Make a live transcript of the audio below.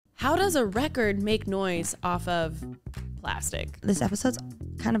How does a record make noise off of plastic? This episode's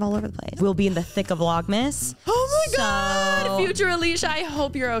kind of all over the place. We'll be in the thick of Vlogmas. Oh my God. Future Alisha, I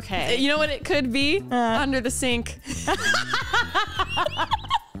hope you're okay. You know what it could be? Under the sink.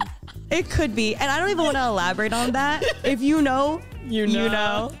 It could be. And I don't even want to elaborate on that. If you know, you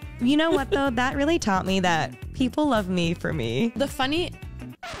know. You know what, though? That really taught me that people love me for me. The funny...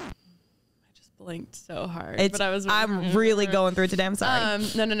 I just blinked so hard. But I'm really going through it today. I'm sorry.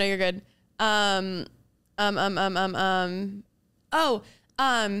 No, you're good. The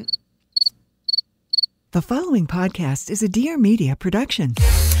following podcast is a Dear Media production.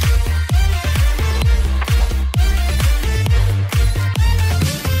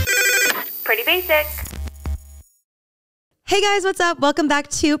 Pretty basic. Hey guys, what's up? Welcome back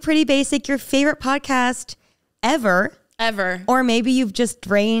to Pretty Basic, your favorite podcast ever. Or maybe you've just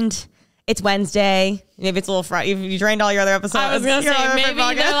drained. It's Wednesday. Maybe it's a little Friday. You drained all your other episodes. I was gonna say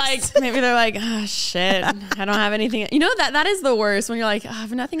maybe they're like, oh shit, I don't have anything. You know that is the worst when you're like, oh, I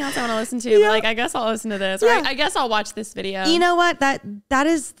have nothing else I want to listen to. Yeah. But like, I guess I'll listen to this. Or I guess I'll watch this video. You know what? That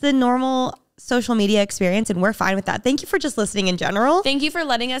is the normal social media experience, and we're fine with that. Thank you for just listening in general. Thank you for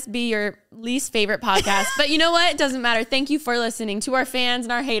letting us be your least favorite podcast. But you know what? It doesn't matter. Thank you for listening, to our fans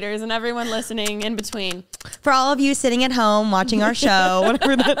and our haters and everyone listening in between. For all of you sitting at home watching our show,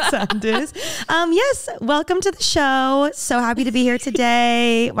 whatever that sound is. Yes, welcome to the show. So happy to be here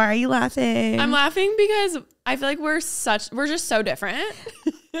today. Why are you laughing? I'm laughing because I feel like we're just so different.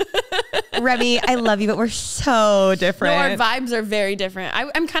 Remi, I love you, but we're so different. No, our vibes are very different.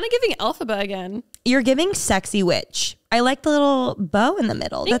 I'm kind of giving Elphaba again. You're giving sexy witch. I like the little bow in the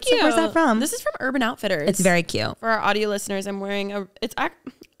middle. Thank you. Where's that from? This is from Urban Outfitters. It's very cute. For our audio listeners, I'm wearing a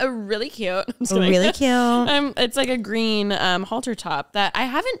really cute. Really cute. It's like a green halter top that I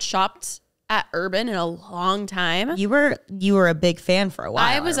haven't shopped at Urban in a long time. You were a big fan for a while.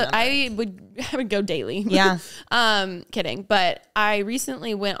 I would go daily. Yeah. Kidding. But I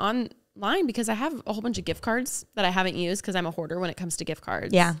recently went online because I have a whole bunch of gift cards that I haven't used because I'm a hoarder when it comes to gift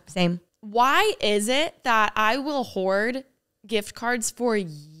cards. Yeah, same. Why is it that I will hoard gift cards for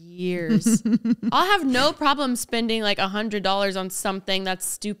years? I'll have no problem spending like $100 on something that's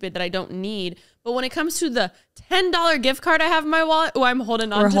stupid that I don't need. But when it comes to the $10 gift card I have in my wallet, I'm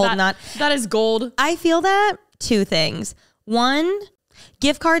holding on to that. That is gold. I feel that two things. One,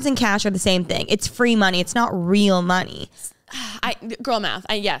 gift cards and cash are the same thing. It's free money. It's not real money. Girl math.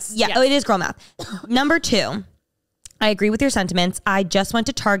 Yes. Yeah, yes. It is girl math. Number two, I agree with your sentiments. I just went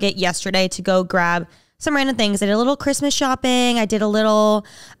to Target yesterday to go grab some random things. I did a little Christmas shopping. I did a little,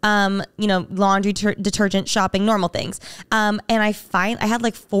 laundry detergent shopping, normal things. And I had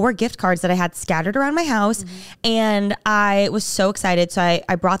like 4 gift cards that I had scattered around my house. And I was so excited. So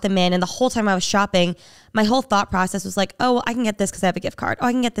I brought them in. And the whole time I was shopping, my whole thought process was like, oh, well, I can get this because I have a gift card. Oh,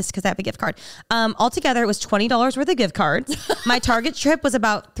 I can get this because I have a gift card. Altogether, it was $20 worth of gift cards. My Target trip was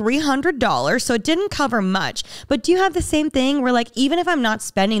about $300. So it didn't cover much. But do you have the same thing where like, even if I'm not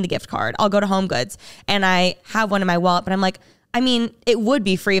spending the gift card, I'll go to Home Goods and I have one in my wallet, but I'm like, I mean, it would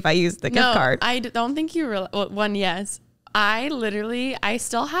be free if I used the gift card. I don't think you really, yes. I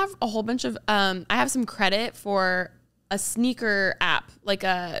still have a whole bunch of, I have some credit for a sneaker app, like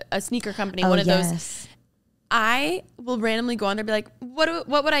a sneaker company, one of those. I will randomly go on there and be like,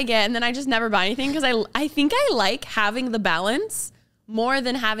 what would I get? And then I just never buy anything because I think I like having the balance more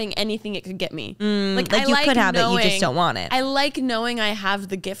than having anything it could get me. Like you could have it, you just don't want it. I like knowing I have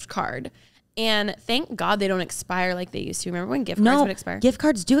the gift card. And thank God they don't expire like they used to. Remember when gift cards would expire? Gift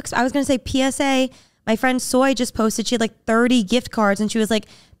cards do expire. I was going to say PSA. My friend Soy just posted, she had like 30 gift cards and she was like,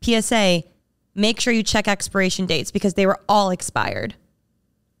 PSA, make sure you check expiration dates because they were all expired.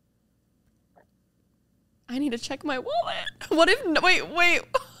 I need to check my wallet. Wait.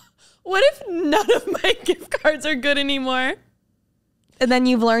 What if none of my gift cards are good anymore? And then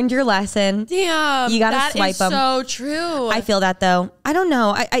you've learned your lesson. Damn. You got to swipe them. That is so true. I feel that though. I don't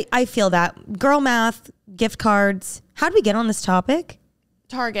know. I feel that. Girl math, gift cards. How did we get on this topic?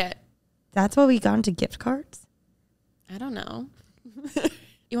 Target. That's why we got into gift cards? I don't know.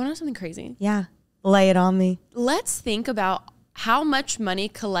 You want to know something crazy? Yeah. Lay it on me. Let's think about how much money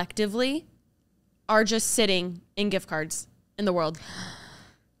collectively are just sitting in gift cards in the world.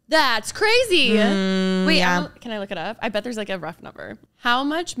 That's crazy. Wait, yeah. Can I look it up? I bet there's like a rough number. How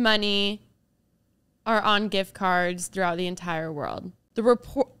much money are on gift cards throughout the entire world? The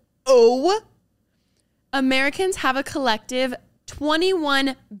report. Oh, Americans have a collective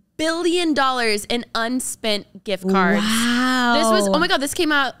 $21 billion in unspent gift cards. Wow. This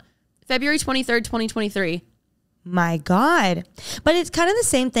came out February 23rd, 2023. my God. But it's kind of the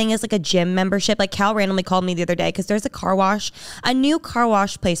same thing as like a gym membership. Like Cal randomly called me the other day because there's a new car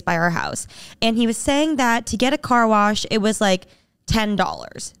wash place by our house. And he was saying that to get a car wash, it was like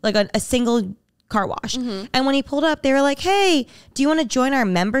 $10, like a single car wash. And when he pulled up, they were like, hey, do you want to join our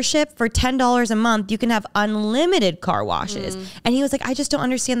membership? For $10 a month, you can have unlimited car washes. And he was like, I just don't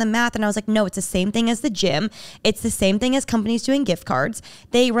understand the math. And I was like, no, it's the same thing as the gym. It's the same thing as companies doing gift cards.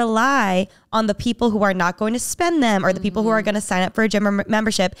 They rely on the people who are not going to spend them or the people who are going to sign up for a gym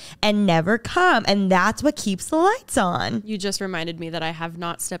membership and never come. And that's what keeps the lights on. You just reminded me that I have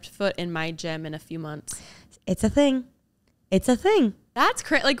not stepped foot in my gym in a few months. It's a thing. It's a thing. That's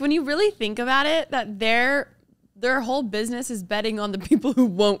crazy. Like when you really think about it, that their whole business is betting on the people who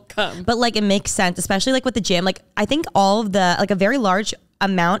won't come. But like it makes sense, especially like with the gym. Like I think all of the, like a very large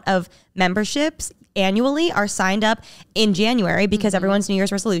amount of memberships annually are signed up in January because everyone's New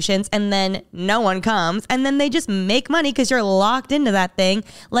Year's resolutions, and then no one comes, and then they just make money because you're locked into that thing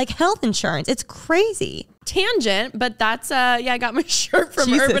like health insurance. It's crazy. Tangent, but that's I got my shirt from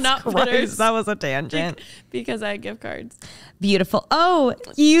Jesus Urban Outfitters. Christ, that was a tangent. Because I had gift cards. Beautiful. Oh,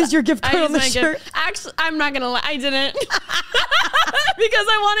 you used your gift card on the shirt. Actually, I'm not gonna lie, I didn't. Because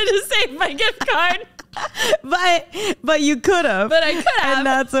I wanted to save my gift card. But you could have. But I could have. And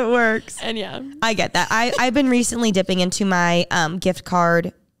that's what works. And yeah. I get that. I've been recently dipping into my gift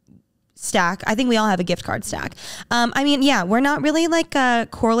card stack. I think we all have a gift card stack. I mean, yeah, we're not really like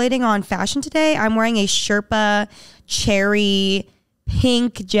correlating on fashion today. I'm wearing a Sherpa cherry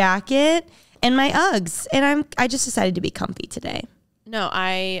pink jacket and my Uggs, and I just decided to be comfy today. No,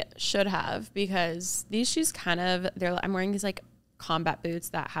 I should have, because these shoes I'm wearing these like combat boots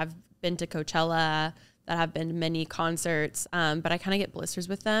that have been to Coachella, that have been to many concerts, but I kind of get blisters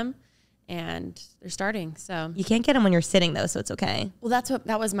with them. And they're starting, so. You can't get them when you're sitting though, so it's okay. Well,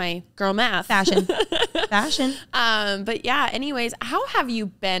 that was my girl math. Fashion. But yeah, anyways, how have you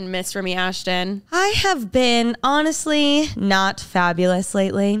been, Miss Remi Ashton? I have been, honestly, not fabulous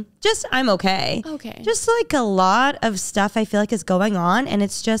lately. Just, I'm okay. Okay. Just like a lot of stuff I feel like is going on, and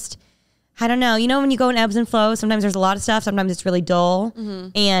it's just, I don't know. You know, when you go in ebbs and flows, sometimes there's a lot of stuff, sometimes it's really dull.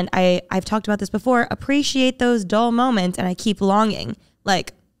 And I've talked about this before, appreciate those dull moments, and I keep longing,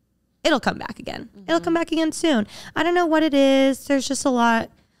 like, it'll come back again. It'll come back again soon. I don't know what it is. There's just a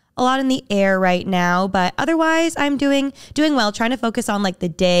lot in the air right now, but otherwise I'm doing well, trying to focus on like the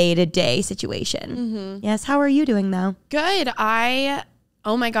day-to-day situation. Yes. How are you doing though? Good.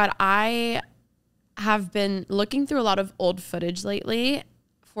 Oh my God. I have been looking through a lot of old footage lately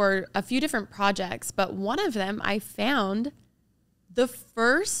for a few different projects, but one of them I found the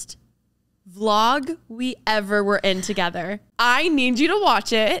first vlog we ever were in together. I need you to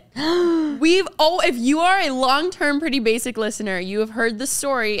watch it. If you are a long-term Pretty Basic listener, you have heard the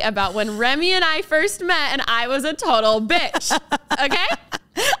story about when Remi and I first met and I was a total bitch. Okay?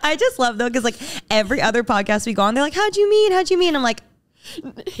 I just love though, because like every other podcast we go on, they're like, how'd you meet? I'm like,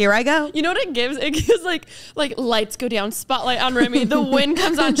 here I go. You know what it gives? It gives like lights go down, spotlight on Remi, the wind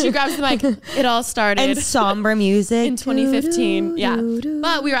comes on, she grabs the mic. It all started. And somber music. In 2015. Yeah.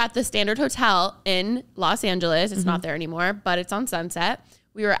 But we were at the Standard Hotel in Los Angeles. It's not there anymore, but it's on Sunset.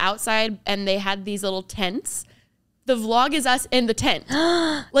 We were outside and they had these little tents. The vlog is us in the tent.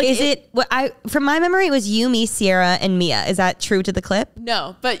 Like, is it from my memory, it was you, me, Sierra, and Mia. Is that true to the clip?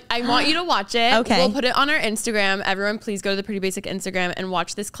 No, but I want you to watch it. Okay. We'll put it on our Instagram. Everyone, please go to the Pretty Basic Instagram and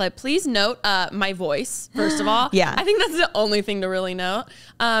watch this clip. Please note my voice, first of all. Yeah. I think that's the only thing to really note.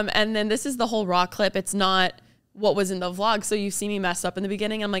 And then this is the whole raw clip. It's not what was in the vlog. So you see me mess up in the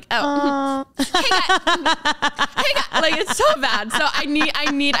beginning. I'm like, oh, hey guys. Like, it's so bad. So I'm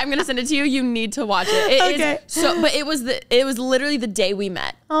going to send it to you. You need to watch it. Okay. But it was literally the day we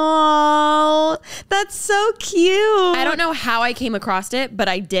met. Oh, that's so cute. I don't know how I came across it, but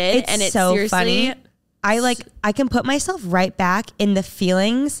I did. And it's so funny. I can put myself right back in the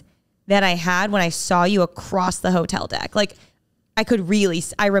feelings that I had when I saw you across the hotel deck. Like,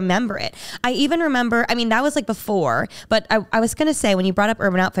 I remember it. I even remember, I mean, that was like before, but I was going to say, when you brought up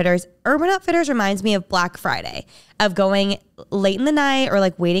Urban Outfitters reminds me of Black Friday, of going late in the night or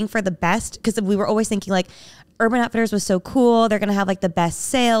like waiting for the best. Cause we were always thinking like Urban Outfitters was so cool. They're going to have like the best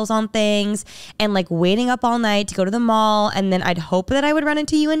sales on things, and like waiting up all night to go to the mall. And then I'd hope that I would run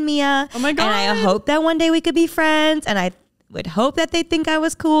into you and Mia. Oh my God. And I hope that one day we could be friends. And would hope that they think I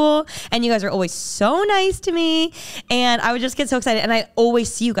was cool. And you guys are always so nice to me. And I would just get so excited. And I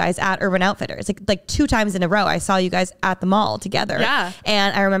always see you guys at Urban Outfitters. Like 2 times in a row, I saw you guys at the mall together. Yeah.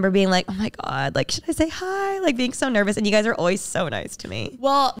 And I remember being like, oh my God, like, should I say hi? Like being so nervous. And you guys are always so nice to me.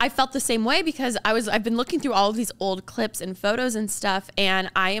 Well, I felt the same way because I've been looking through all of these old clips and photos and stuff, and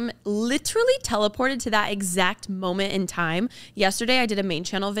I am literally teleported to that exact moment in time. Yesterday, I did a main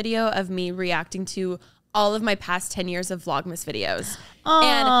channel video of me reacting to all of my past 10 years of Vlogmas videos. Aww.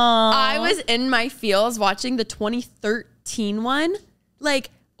 And I was in my feels watching the 2013 one. Like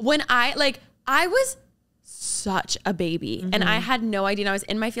when I was such a baby and I had no idea, and I was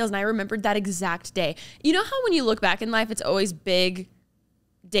in my feels, and I remembered that exact day. You know how when you look back in life, it's always big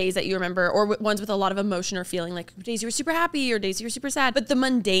days that you remember, or ones with a lot of emotion or feeling, like days you were super happy or days you were super sad. But the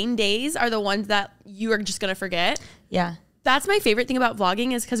mundane days are the ones that you are just going to forget. Yeah. That's my favorite thing about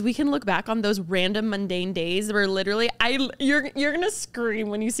vlogging, is because we can look back on those random mundane days where literally you're gonna scream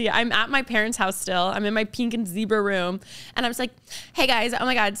when you see it. I'm at my parents' house still. I'm in my pink and zebra room, and I'm just like, "Hey guys, oh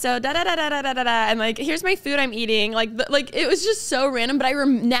my God, so da da da da da da da," and like, here's my food I'm eating. Like it was just so random. But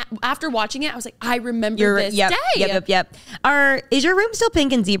after watching it, I was like, I remember this day. Yep. Is your room still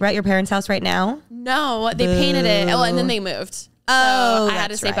pink and zebra at your parents' house right now? No, they painted it. Oh, and then they moved. So I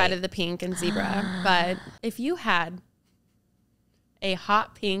had to say bye to the pink and zebra. But if you had a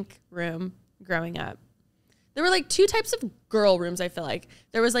hot pink room growing up, there were like 2 types of girl rooms. I feel like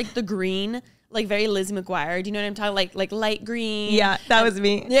there was like the green, like very Lizzie McGuire. Do you know what I'm talking? Like light green. Yeah, that was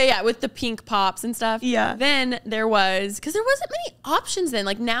me. Yeah, with the pink pops and stuff. Yeah. Then there was, because there wasn't many options then.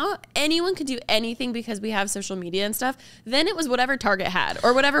 Like now anyone could do anything because we have social media and stuff. Then it was whatever Target had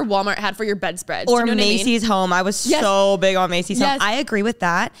or whatever Walmart had for your bedspreads. Or Macy's Home. I was so big on Macy's Home. I agree with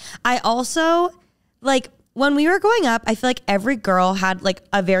that. I also like, when we were growing up, I feel like every girl had like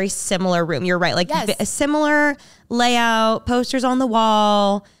a very similar room. You're right. Like a similar layout, posters on the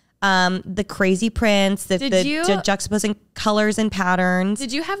wall, the crazy prints, the juxtaposing colors and patterns.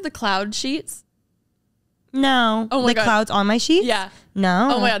 Did you have the cloud sheets? No. Oh my God. Clouds on my sheet? Yeah. No.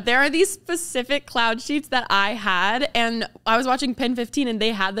 Oh my God. There are these specific cloud sheets that I had, and I was watching Pen 15 and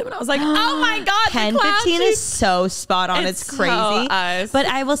they had them, and I was like, oh my God. Pen 15 is so spot on. It's crazy. So us. But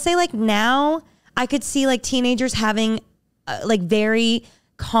I will say, like, now I could see like teenagers having like very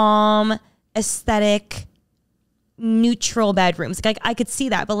calm, aesthetic, neutral bedrooms. Like I could see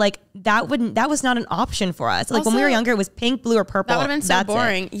that, but like that was not an option for us. Like also, when we were younger, it was pink, blue, or purple. That would have been so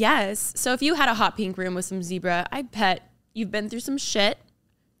boring. Yes. So if you had a hot pink room with some zebra, I bet you've been through some shit.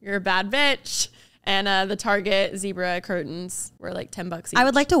 You're a bad bitch. And the Target zebra curtains were like $10 each. I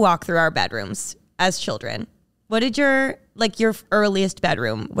would like to walk through our bedrooms as children. What did your earliest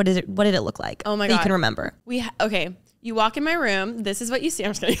bedroom? What did it look like? Oh my God. You can remember. Okay. You walk in my room. This is what you see.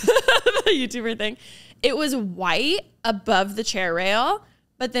 I'm just kidding. The YouTuber thing. It was white above the chair rail,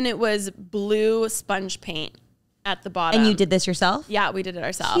 but then it was blue sponge paint at the bottom. And you did this yourself? Yeah, we did it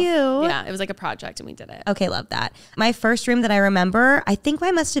ourselves. Cute. Yeah, it was like a project and we did it. Okay, love that. My first room that I remember, I think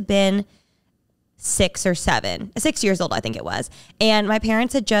I must have been 6 or 7. 6 years old, I think it was. And my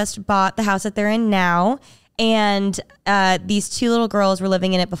parents had just bought the house that they're in now. And these 2 little girls were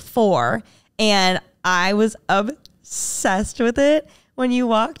living in it before. And I was obsessed with it. When you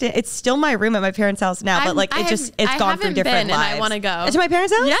walked in, it's still my room at my parents' house now, but like it's gone through different lives. And I want to go to my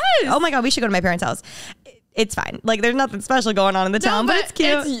parents' house. Yes. Oh my God, we should go to my parents' house. It's fine. Like there's nothing special going on in the town, but it's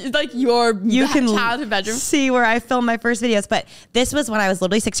cute. It's like your childhood bedroom. See where I filmed my first videos. But this was when I was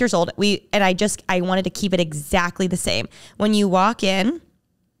literally 6 years old. I wanted to keep it exactly the same. When you walk in,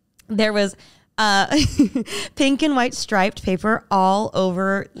 there was pink and white striped paper all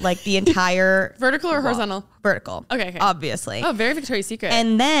over like the entire vertical or horizontal? Vertical. Okay. Obviously. Oh, very Victoria's Secret.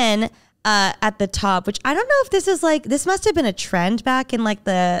 And then at the top, which I don't know if this must have been a trend back in like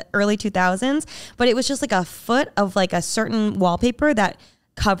the early 2000s, but it was just like a foot of like a certain wallpaper that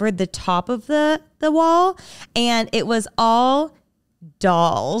covered the top of the wall. And it was all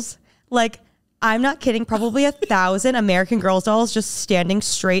dolls. Like, I'm not kidding. Probably 1,000 American Girl dolls just staring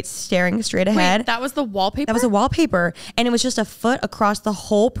straight ahead. Wait, that was the wallpaper? That was a wallpaper. And it was just a foot across the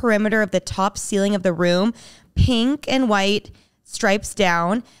whole perimeter of the top ceiling of the room. Pink and white stripes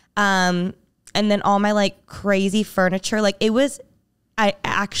down. And then all my like crazy furniture. Like it was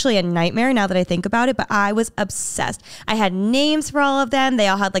actually a nightmare now that I think about it, but I was obsessed. I had names for all of them. They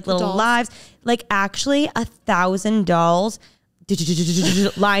all had like little lives. Like actually 1,000 dolls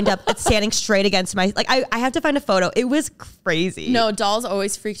lined up, standing straight against my, like I have to find a photo. It was crazy. No, dolls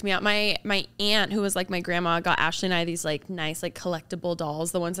always freaked me out. My aunt, who was like my grandma, got Ashley and I these like nice like collectible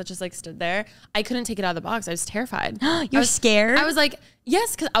dolls, the ones that just like stood there. I couldn't take it out of the box. I was terrified. You're scared? I was like,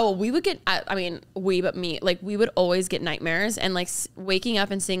 Yes, because we would get, but me, like we would always get nightmares and like waking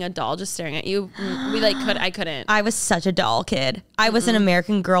up and seeing a doll just staring at you. I couldn't. I was such a doll kid. I was an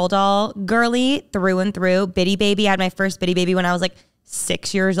American Girl doll girly through and through. Bitty Baby. I had my first Bitty Baby when I was like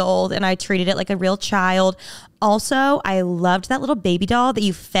 6 years old and I treated it like a real child. Also, I loved that little baby doll that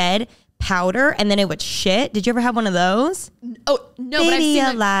you fed powder and then it would shit. Did you ever have one of those? Oh, no, baby but I've seen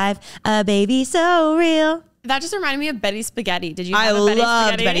alive, a baby so real. That just reminded me of Betty Spaghetti. Did you have I a Betty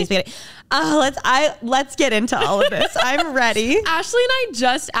loved Spaghetti? Betty Spaghetti. Let's get into all of this. I'm ready. Ashley and I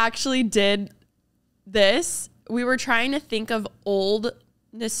just actually did this. We were trying to think of old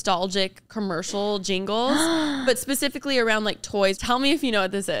nostalgic commercial jingles, but specifically around like toys. Tell me if you know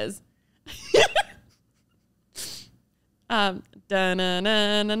what this is.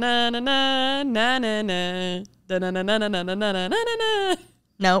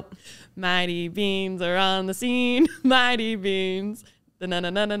 Nope. Mighty beans are on the scene. Mighty beans.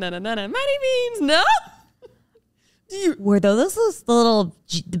 Mighty beans. No? Were those little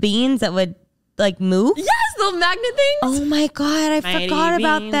beans that would like move? Yes, the magnet things. Oh my God, I forgot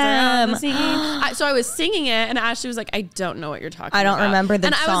about them. So I was singing it and Ashley was like, I don't know what you're talking about. I don't remember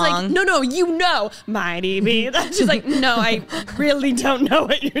the song. And I was like, no, you know. Mighty beans. She's like, no, I really don't know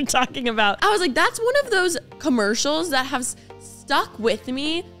what you're talking about. I was like, that's one of those commercials that have stuck with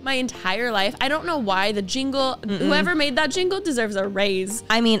me my entire life. I don't know why the jingle, whoever made that jingle deserves a raise.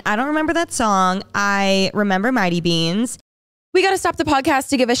 I mean, I don't remember that song. I remember Mighty Beans. We got to stop the podcast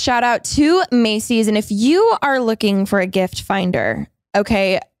to give a shout out to Macy's. And if you are looking for a gift finder,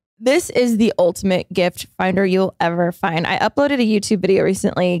 okay, this is the ultimate gift finder you'll ever find. I uploaded a YouTube video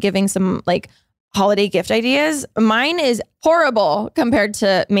recently giving some like holiday gift ideas. Mine is horrible compared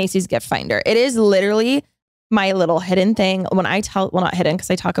to Macy's gift finder. It is literally my little hidden thing. When I tell, well, not hidden because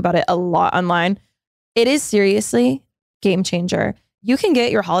I talk about it a lot online. It is seriously game changer. You can get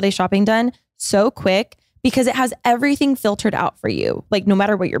your holiday shopping done so quick because it has everything filtered out for you. Like no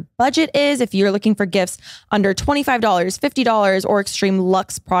matter what your budget is, if you're looking for gifts under $25, $50 or extreme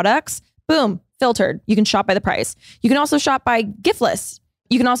luxe products, boom, filtered. You can shop by the price. You can also shop by gift lists.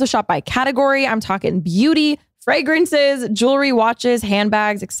 You can also shop by category. I'm talking beauty, fragrances, jewelry, watches,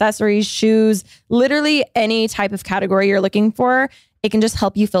 handbags, accessories, shoes, literally any type of category you're looking for. It can just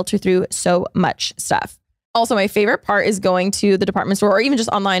help you filter through so much stuff. Also, my favorite part is going to the department store or even just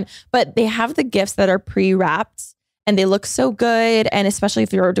online, but they have the gifts that are pre-wrapped and they look so good. And especially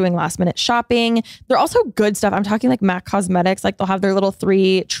if you're doing last minute shopping, they're also good stuff. I'm talking like MAC Cosmetics, like they'll have their little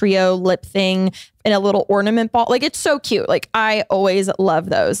 3 trio lip thing in a little ornament ball. Like it's so cute. Like I always love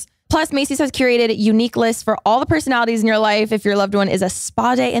those. Plus, Macy's has curated unique lists for all the personalities in your life. If your loved one is a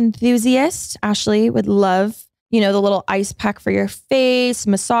spa day enthusiast, Ashley would love, the little ice pack for your face,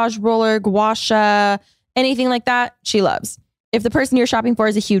 massage roller, gua sha, anything like that, she loves. If the person you're shopping for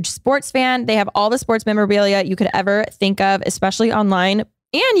is a huge sports fan, they have all the sports memorabilia you could ever think of, especially online.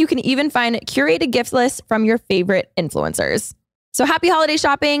 And you can even find curated gift lists from your favorite influencers. So happy holiday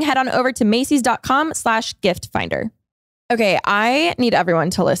shopping. Head on over to Macys.com/gift finder. Okay, I need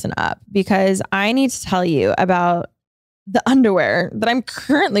everyone to listen up because I need to tell you about the underwear that I'm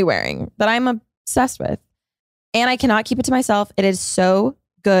currently wearing that I'm obsessed with. And I cannot keep it to myself. It is so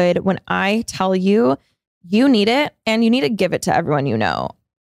good when I tell you, you need it and you need to give it to everyone you know.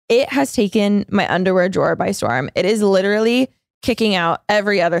 It has taken my underwear drawer by storm. It is literally kicking out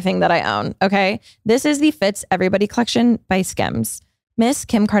every other thing that I own. Okay. This is the Fits Everybody collection by Skims. Miss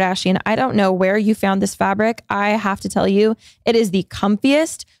Kim Kardashian, I don't know where you found this fabric. I have to tell you, it is the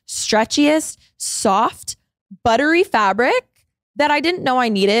comfiest, stretchiest, soft, buttery fabric that I didn't know I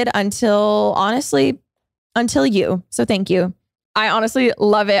needed until you. So thank you. I honestly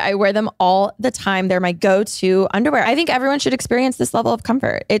love it. I wear them all the time. They're my go-to underwear. I think everyone should experience this level of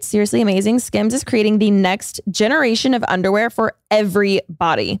comfort. It's seriously amazing. Skims is creating the next generation of underwear for every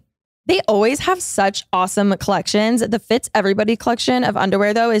body. They always have such awesome collections. The Fits Everybody collection of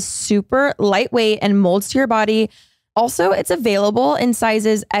underwear, though, is super lightweight and molds to your body. Also, it's available in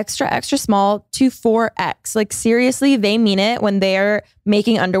sizes extra, extra small to 4X. Like seriously, they mean it when they're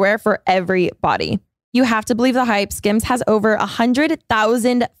making underwear for every body. You have to believe the hype. Skims has over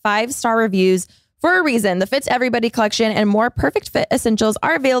 100,000 5-star reviews for a reason. The Fits Everybody collection and more perfect fit essentials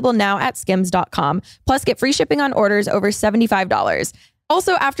are available now at skims.com. Plus, get free shipping on orders over $75.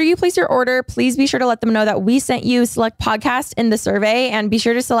 Also, after you place your order, please be sure to let them know that we sent you. Select podcast in the survey and be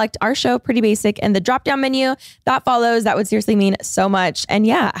sure to select our show, Pretty Basic, in the drop-down menu that follows. That would seriously mean so much. And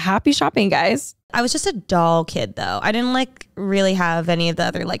yeah, happy shopping, guys. I was just a doll kid, though. I didn't really have any of the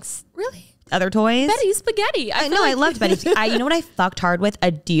other Really? other toys. Betty Spaghetti. I loved Betty. You know what I fucked hard with?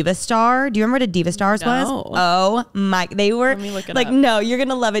 A Diva Star. Do you remember what a Diva Stars was? Oh my, they were like, no, you're going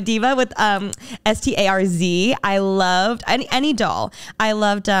to love it. Diva with STARZ. I loved any doll. I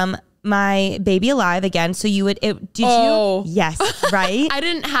loved my Baby Alive again. So you would, you? Yes, right? I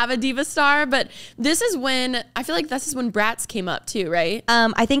didn't have a Diva Star, but this is when, I feel like this is when Bratz came up too, right?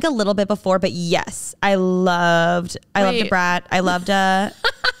 I think a little bit before, but yes, I loved a Brat. I loved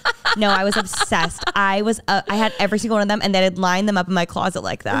no, I was obsessed. I had every single one of them, and then I'd line them up in my closet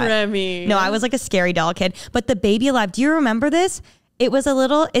like that. Remi. No, I was like a scary doll kid. But the Baby Alive, do you remember this? It was a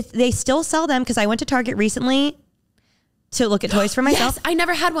little, they still sell them because I went to Target recently to look at toys for myself. Yes, I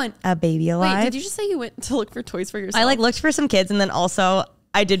never had one. A Baby Alive. Wait, did you just say you went to look for toys for yourself? I like looked for some kids, and then also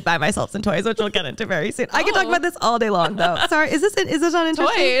I did buy myself some toys, which we'll get into very soon. I can talk about this all day long, though. Sorry, is this not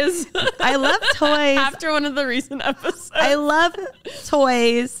interesting? Toys. I love toys. After one of the recent episodes. I love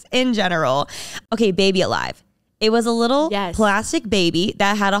toys in general. Okay, Baby Alive. It was a little plastic baby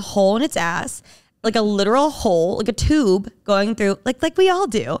that had a hole in its ass, like a literal hole, like a tube going through, like we all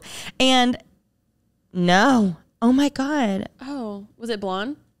do. And no. Oh my God. Oh, was it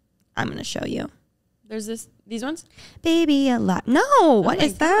blonde? I'm going to show you. There's these ones? Baby Alive. No, what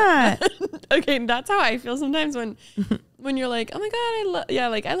is that? Okay, that's how I feel sometimes when you're like, oh my God,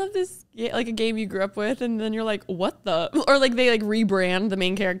 I love this, like a game you grew up with. And then you're like, what the? Or like they like rebrand the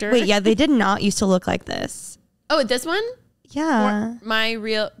main character. Wait, yeah, they did not used to look like this. Oh, this one? Yeah. My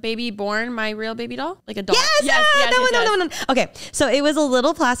real baby doll? Like a doll? Yes, that one. Okay, so it was a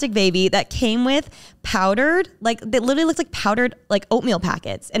little plastic baby that came with powdered, like it literally looks like powdered like oatmeal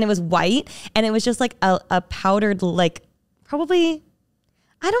packets, and it was white, and it was just like a powdered, like probably,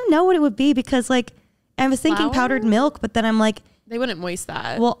 I don't know what it would be, because like I was thinking powdered milk, but then I'm like, they wouldn't moist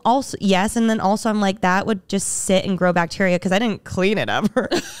that. Well, also, yes. And then also I'm like, that would just sit and grow bacteria because I didn't clean it ever.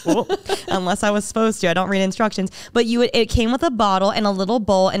 Well, unless I was supposed to. I don't read instructions. But it came with a bottle and a little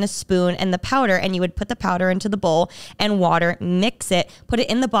bowl and a spoon and the powder. And you would put the powder into the bowl and water, mix it, put it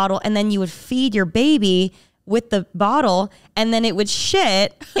in the bottle. And then you would feed your baby with the bottle, and then it would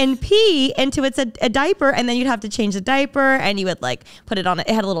shit and pee into a diaper, and then you'd have to change the diaper, and you would like put it on it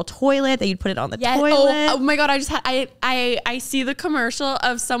had a little toilet that you'd put it on the toilet. Oh my God, I see the commercial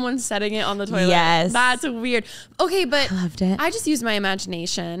of someone setting it on the toilet. Yes, that's weird. Okay, but I loved it. I just used my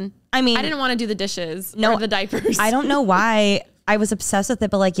imagination. I mean, I didn't want to do the dishes or the diapers. I don't know why I was obsessed with it,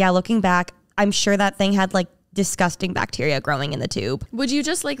 but like, yeah, looking back, I'm sure that thing had like disgusting bacteria growing in the tube. Would you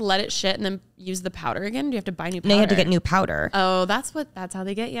just like let it shit and then use the powder again? Do you have to buy new powder? No, you have to get new powder. Oh, that's how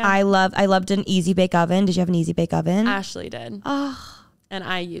they get you. I loved an Easy Bake Oven. Did you have an Easy Bake Oven? Ashley did. Oh. And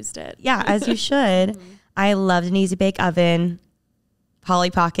I used it. Yeah, as you should. I loved an Easy Bake Oven. Polly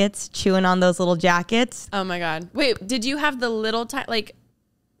Pockets, chewing on those little jackets. Oh my God. Wait, did you have the little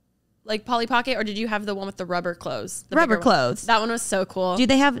like Polly Pocket, or did you have the one with the rubber clothes? The rubber clothes. That one was so cool. Do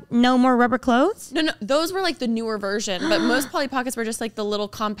they have no more rubber clothes? No, those were like the newer version, but most Polly Pockets were just like the little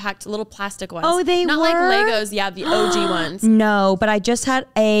compact, little plastic ones. Oh, they Not were? like Legos. Yeah, the OG ones. No, but I just had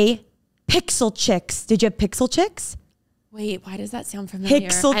a Pixel Chicks. Did you have Pixel Chicks? Wait, why does that sound familiar?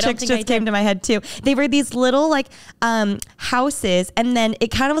 Pixel Chicks just came to my head too. They were these little like houses, and then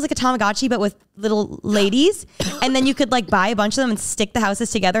it kind of was like a Tamagotchi but with little ladies, and then you could like buy a bunch of them and stick the houses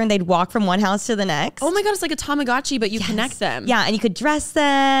together, and they'd walk from one house to the next. Oh my God, it's like a Tamagotchi, but you connect them. Yeah, and you could dress them,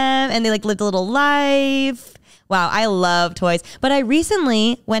 and they like lived a little life. Wow, I love toys. But I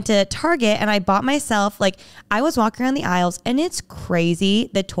recently went to Target and I bought myself, like, I was walking around the aisles, and it's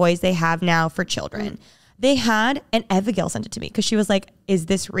crazy the toys they have now for children. They had, and Abigail sent it to me because she was like, is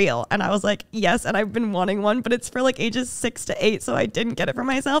this real? And I was like, yes. And I've been wanting one, but it's for like ages 6 to 8. So I didn't get it for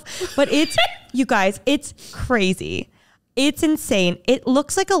myself. But it's, you guys, it's crazy. It's insane. It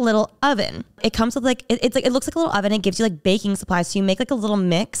looks like a little oven. It comes with like, it looks like a little oven. It gives you like baking supplies. So you make like a little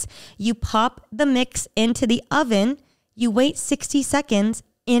mix. You pop the mix into the oven. You wait 60 seconds.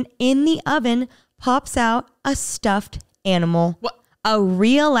 And in the oven pops out a stuffed animal. What? A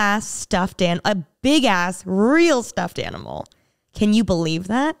real ass stuffed animal, a big ass real stuffed animal. Can you believe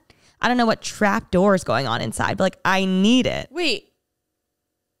that? I don't know what trap door is going on inside, but like I need it. Wait,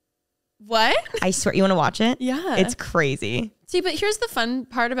 what? I swear, you want to watch it? Yeah. It's crazy. See, but here's the fun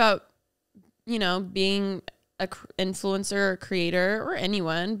part about, being a influencer or creator or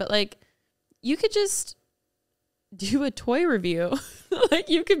anyone, but like you could just do a toy review. Like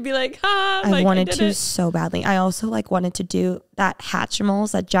you could be like, I wanted to so badly. I also like wanted to do that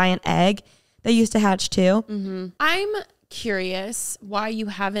Hatchimals, that giant egg they used to hatch too. Mm-hmm. I'm curious why you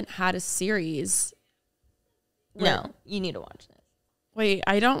haven't had a series. No, you need to watch this. Wait,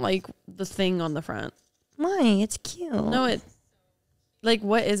 I don't like the thing on the front. Why? It's cute. No, like,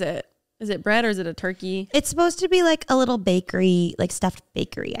 what is it? Is it bread or is it a turkey? It's supposed to be like a little bakery, like stuffed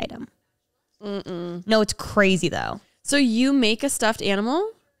bakery item. No, it's crazy though. So you make a stuffed animal?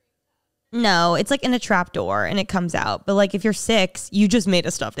 No, it's like in a trap door and it comes out. But like if you're 6, you just made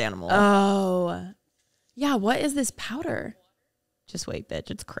a stuffed animal. Oh. Yeah, what is this powder? Just wait,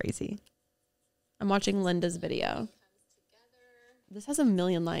 bitch. It's crazy. I'm watching Linda's video. This has 1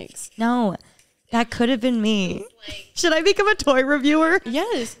 million likes. No, that could have been me. Should I become a toy reviewer?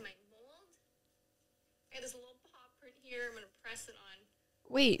 Yes. I have this little paw print here. I'm going to press it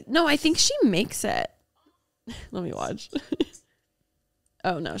on. Wait, no, I think she makes it. Let me watch.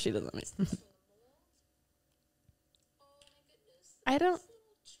 Oh, no, she doesn't make it. I don't.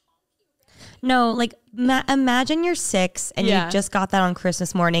 No, like imagine you're 6 and you just got that on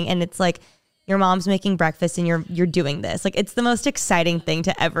Christmas morning and it's like your mom's making breakfast and you're doing this. Like it's the most exciting thing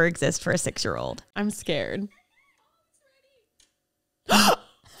to ever exist for a 6-year-old. I'm scared.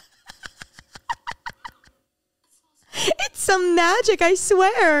 It's some magic, I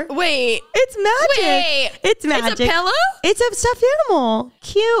swear. Wait. It's magic. Wait. It's magic. It's a pillow? It's a stuffed animal.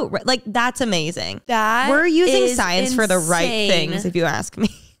 Cute. Like that's amazing. We're using science for the right things, if you ask me.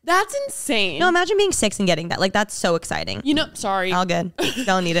 That's insane. No, imagine being 6 and getting that. Like that's so exciting. You know, sorry. All good.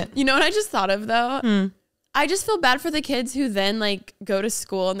 Don't need it. You know what I just thought of though? I just feel bad for the kids who then like go to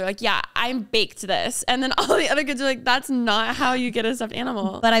school and they're like, yeah, I baked this. And then all the other kids are like, that's not how you get a stuffed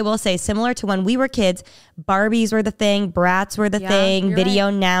animal. But I will say, similar to when we were kids, Barbies were the thing, Bratz were the thing, Video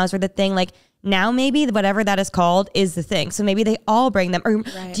Nows were the thing. Like now maybe whatever that is called is the thing. So maybe they all bring them. Or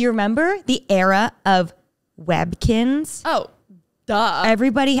do you remember the era of Webkins? Oh, duh. I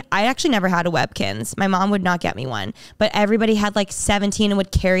actually never had a Webkins. My mom would not get me one, but everybody had like 17 and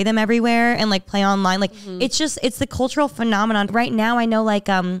would carry them everywhere and like play online. Like it's the cultural phenomenon right now. I know like,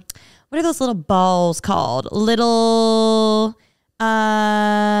 what are those little balls called? Little, fuck.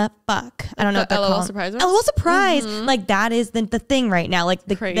 I don't know what they're LOL called. Surprise ones? LOL Surprise. Like that is the thing right now. Like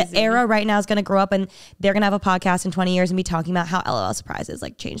the era right now is going to grow up and they're going to have a podcast in 20 years and be talking about how LOL Surprises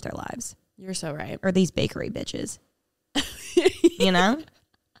like changed their lives. You're so right. Or these bakery bitches. You know,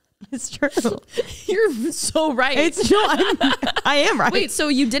 it's true. You're so right. I am right. Wait, so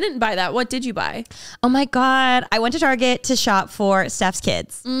you didn't buy that? What did you buy? Oh my God. I went to Target to shop for Steph's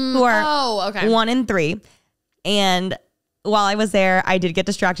kids who are 1 and 3. And while I was there, I did get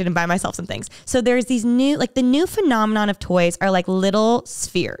distracted and buy myself some things. So there's these new, like the new phenomenon of toys are like little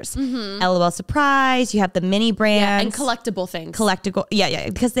spheres. LOL Surprise. You have the mini brands. And collectible things. Yeah.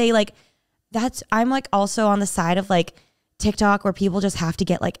 Because they like, I'm like also on the side of like TikTok where people just have to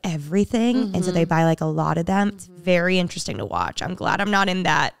get like everything. And so they buy like a lot of them. It's very interesting to watch. I'm glad I'm not in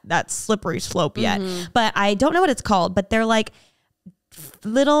that slippery slope yet, but I don't know what it's called, but they're like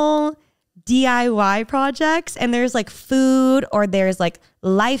little DIY projects and there's like food or there's like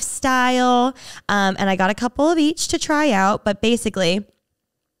lifestyle. And I got a couple of each to try out, but basically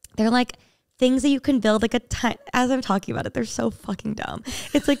they're like things that you can build like as I'm talking about it, they're so fucking dumb.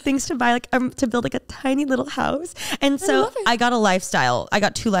 It's like things to buy, like to build like a tiny little house. And so I got a lifestyle. I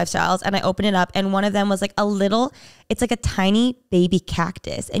got 2 lifestyles and I opened it up and one of them was like it's like a tiny baby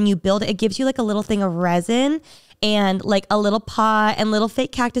cactus and you build it. It gives you like a little thing of resin and like a little pot and little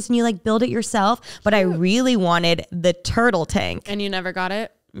fake cactus and you like build it yourself. But I really wanted the turtle tank. And you never got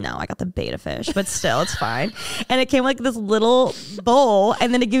it? No, I got the beta fish, but still it's fine. And it came like this little bowl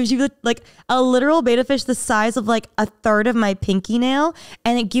and then it gives you like a literal beta fish the size of like a third of my pinky nail.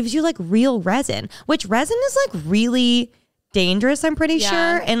 And it gives you like real resin, which resin is like really dangerous, I'm pretty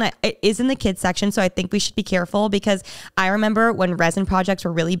sure. And it is in the kids section. So I think we should be careful because I remember when resin projects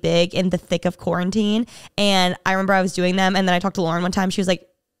were really big in the thick of quarantine. And I remember I was doing them. And then I talked to Lauren one time. She was like,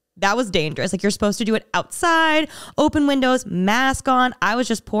 that was dangerous. Like you're supposed to do it outside, open windows, mask on. I was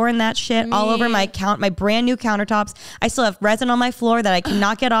just pouring that shit all over my brand new countertops. I still have resin on my floor that I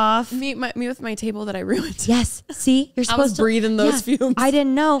cannot get off. Me with my table that I ruined. Yes. See, you're supposed to breathe in those fumes. I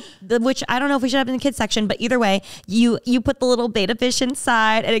didn't know, which I don't know if we should have in the kids section, but either way, you put the little beta fish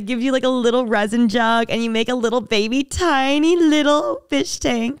inside and it gives you like a little resin jug and you make a little baby, tiny little fish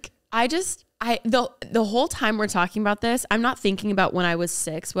tank. The whole time we're talking about this, I'm not thinking about when I was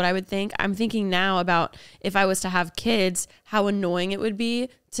 6, what I would think. I'm thinking now about if I was to have kids, how annoying it would be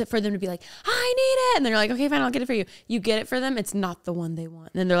for them to be like, I need it. And then you're like, okay, fine, I'll get it for you. You get it for them. It's not the one they want.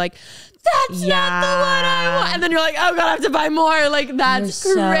 And then they're like, that's not the one I want. And then you're like, oh God, I have to buy more. Like that's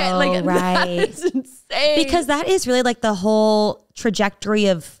correct. Like right. that's insane. Because that is really like the whole trajectory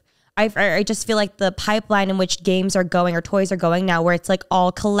of, I just feel like the pipeline in which games are going or toys are going now, where it's like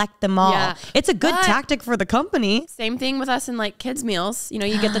all collect them all. Yeah. It's a good tactic for the company. Same thing with us in like kids meals. You know,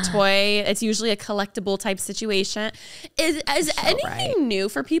 you get the toy. It's usually a collectible type situation. Is anything new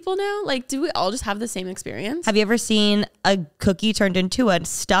for people now? Like, do we all just have the same experience? Have you ever seen a cookie turned into a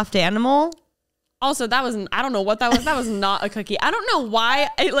stuffed animal? Also, that was, I don't know what that was. That was not a cookie. I don't know why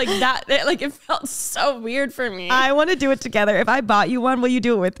it felt so weird for me. I want to do it together. If I bought you one, will you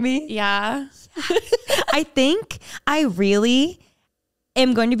do it with me? Yeah. I think I really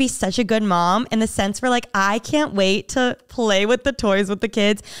am going to be such a good mom in the sense where like, I can't wait to play with the toys with the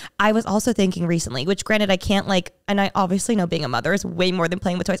kids. I was also thinking recently, which granted I can't like, and I obviously know being a mother is way more than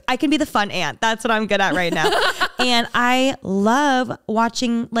playing with toys. I can be the fun aunt. That's what I'm good at right now. And I love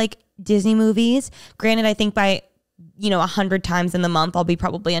watching like Disney movies. Granted, I think by, 100 times in the month, I'll be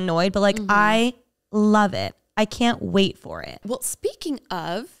probably annoyed, but like I love it. I can't wait for it. Well, speaking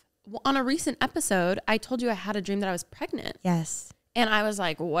of, on a recent episode, I told you I had a dream that I was pregnant. Yes. And I was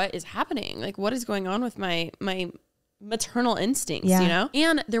like, what is happening? Like, what is going on with my maternal instincts, you know?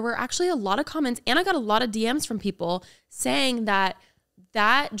 And there were actually a lot of comments, and I got a lot of DMs from people saying that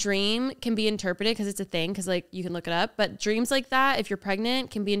dream can be interpreted, because it's a thing, because like you can look it up, but dreams like that, if you're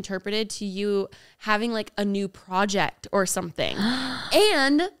pregnant, can be interpreted to you having like a new project or something.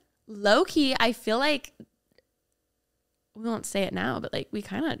 And low-key, I feel like, we won't say it now, but like we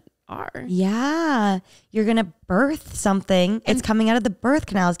kind of are. Yeah. You're going to birth something. It's coming out of the birth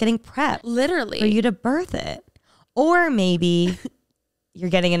canal. It's getting prepped. Literally. For you to birth it. Or maybe you're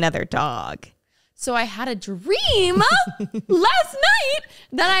getting another dog. So I had a dream last night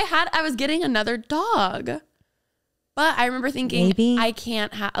that I was getting another dog. But I remember thinking, maybe I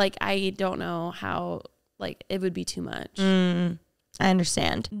can't I don't know how, like, it would be too much. I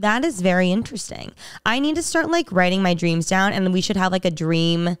understand. That is very interesting. I need to start like writing my dreams down, and we should have like a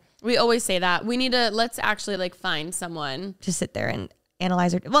dream. We always say that. Let's actually like find someone to sit there and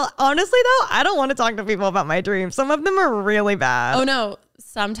analyze it. Well, honestly though, I don't want to talk to people about my dreams. Some of them are really bad. Oh no.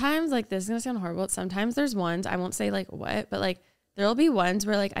 Sometimes, like, this is gonna sound horrible. Sometimes there's ones, I won't say like what, but like there'll be ones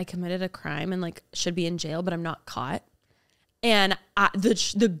where like I committed a crime and like should be in jail, but I'm not caught. And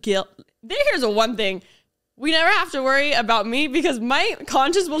the guilt. Here's one thing. We never have to worry about me, because my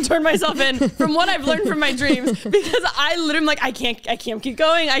conscience will turn myself in from what I've learned from my dreams, because I literally am like, I can't keep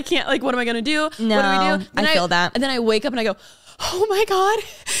going. I can't, like, what am I going to do? No, what do we do? I feel that. And then I wake up and I go, oh my God,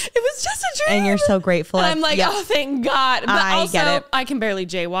 it was just a dream. And you're so grateful. And I'm like, oh, thank God. But I also, get it. I can barely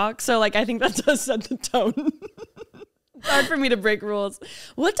jaywalk. So like, I think that does set the tone. It's hard for me to break rules.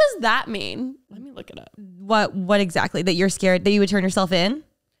 What does that mean? Let me look it up. What exactly? That you're scared that you would turn yourself in?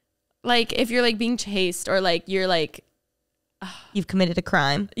 Like if you're like being chased, or like you're like, you've committed a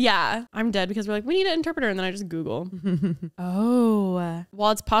crime. Yeah, I'm dead, because we're like, we need an interpreter. And then I just Google. Oh.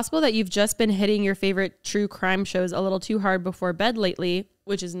 While it's possible that you've just been hitting your favorite true crime shows a little too hard before bed lately,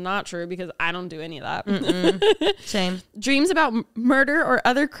 which is not true, because I don't do any of that. Same. Dreams about murder or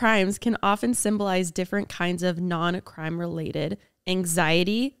other crimes can often symbolize different kinds of non-crime related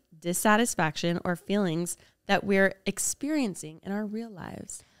anxiety, dissatisfaction, or feelings that we're experiencing in our real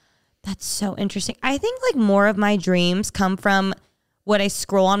lives. That's so interesting. I think like more of my dreams come from what I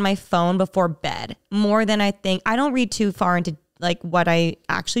scroll on my phone before bed, more than I think. I don't read too far into like what I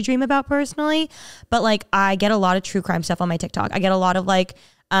actually dream about personally, but like I get a lot of true crime stuff on my TikTok. I get a lot of like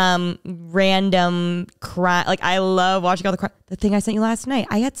random crime. Like I love watching all the thing I sent you last night.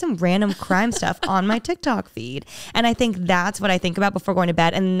 I had some random crime stuff on my TikTok feed. And I think that's what I think about before going to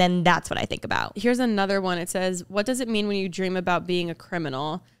bed. And then that's what I think about. Here's another one. It says, what does it mean when you dream about being a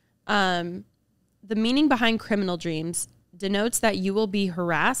criminal? The meaning behind criminal dreams denotes that you will be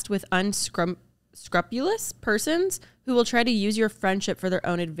harassed with unscrupulous persons who will try to use your friendship for their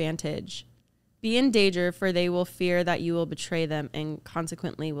own advantage. Be in danger, for they will fear that you will betray them and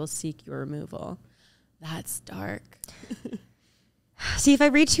consequently will seek your removal. That's dark. See, if I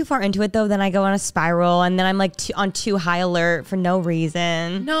read too far into it, though, then I go on a spiral, and then I'm like on too high alert for no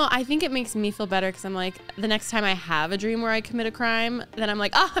reason. No, I think it makes me feel better, because I'm like, the next time I have a dream where I commit a crime, then I'm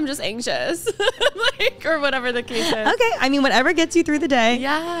like, oh, I'm just anxious, like, or whatever the case is. Okay, I mean, whatever gets you through the day.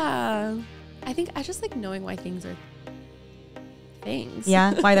 Yeah, I think I just like knowing why things are things.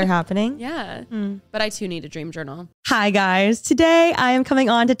 Yeah, why they're happening. Yeah, but I too need a dream journal. Hi guys, today I am coming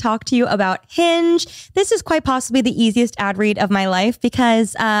on to talk to you about Hinge. This is quite possibly the easiest ad read of my life,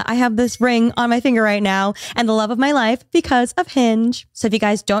 because I have this ring on my finger right now, and the love of my life because of Hinge. So if you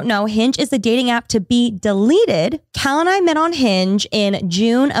guys don't know, Hinge is the dating app to be deleted. Cal and I met on Hinge in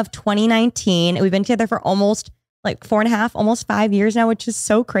June of 2019. We've been together for almost like 4.5, almost 5 years now, which is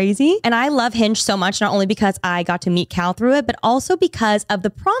so crazy. And I love Hinge so much, not only because I got to meet Cal through it, but also because of the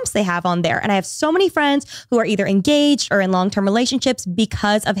prompts they have on there. And I have so many friends who are either engaged or in long-term relationships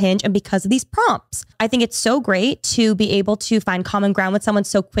because of Hinge and because of these prompts. I think it's so great to be able to find common ground with someone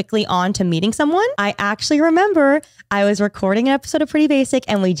so quickly on to meeting someone. I actually remember I was recording an episode of Pretty Basic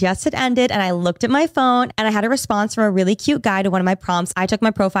and we just had ended and I looked at my phone and I had a response from a really cute guy to one of my prompts. I took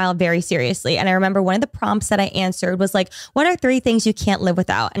my profile very seriously. And I remember one of the prompts that I answered was like, what are 3 things you can't live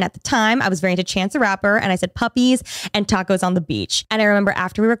without? And at the time I was very into Chance the Rapper and I said puppies and tacos on the beach. And I remember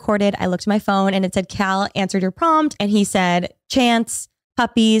after we recorded, I looked at my phone and it said, Cal answered your prompt. And he said, Chance,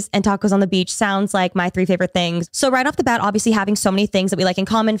 puppies, and tacos on the beach sounds like my 3 favorite things. So right off the bat, obviously having so many things that we like in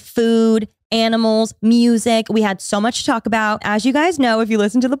common, food, animals, music. We had so much to talk about. As you guys know, if you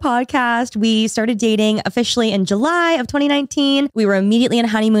listen to the podcast, we started dating officially in July of 2019. We were immediately in a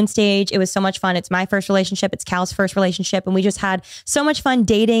honeymoon stage. It was so much fun. It's my first relationship. It's Cal's first relationship. And we just had so much fun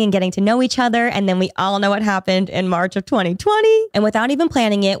dating and getting to know each other. And then we all know what happened in March of 2020. And without even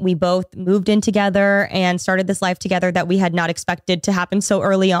planning it, we both moved in together and started this life together that we had not expected to happen so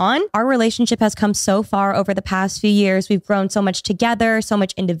early on. Our relationship has come so far over the past few years. We've grown so much together, so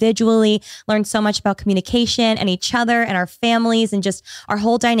much individually, learned so much about communication and each other and our families, and just our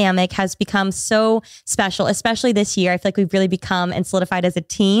whole dynamic has become so special, especially this year. I feel like we've really become and solidified as a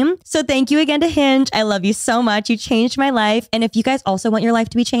team. So thank you again to Hinge. I love you so much. You changed my life. And if you guys also want your life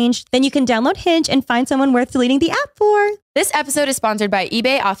to be changed, then you can download Hinge and find someone worth deleting the app for. This episode is sponsored by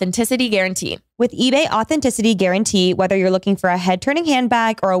eBay Authenticity Guarantee. With eBay Authenticity Guarantee, whether you're looking for a head-turning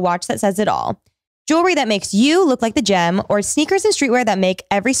handbag or a watch that says it all, jewelry that makes you look like the gem, or sneakers and streetwear that make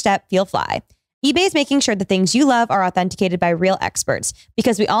every step feel fly, eBay is making sure the things you love are authenticated by real experts,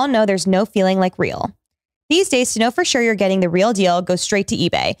 because we all know there's no feeling like real. These days, to know for sure you're getting the real deal, go straight to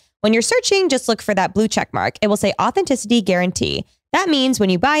eBay. When you're searching, just look for that blue check mark. It will say Authenticity Guarantee. That means when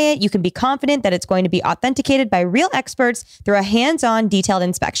you buy it, you can be confident that it's going to be authenticated by real experts through a hands-on, detailed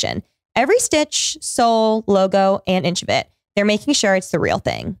inspection. Every stitch, sole, logo, and inch of it. They're making sure it's the real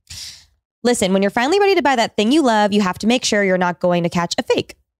thing. Listen, when you're finally ready to buy that thing you love, you have to make sure you're not going to catch a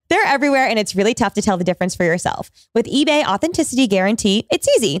fake. They're everywhere, and it's really tough to tell the difference for yourself. With eBay Authenticity Guarantee, it's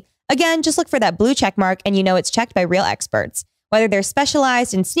easy. Again, just look for that blue check mark and you know it's checked by real experts. Whether they're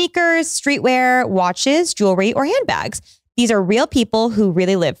specialized in sneakers, streetwear, watches, jewelry, or handbags, these are real people who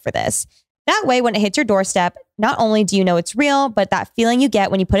really live for this. That way, when it hits your doorstep, not only do you know it's real, but that feeling you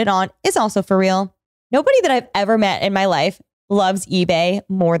get when you put it on is also for real. Nobody that I've ever met in my life loves eBay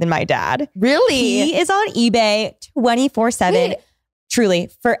more than my dad. Really? He is on eBay 24/7. Truly,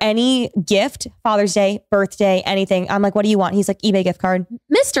 for any gift, Father's Day, birthday, anything. I'm like, what do you want? He's like, eBay gift card.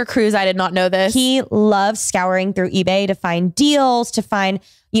 Mr. Cruz, I did not know this. He loves scouring through eBay to find deals, to find,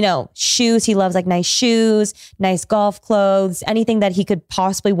 shoes. He loves like nice shoes, nice golf clothes, anything that he could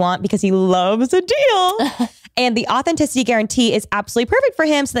possibly want because he loves a deal. And the Authenticity Guarantee is absolutely perfect for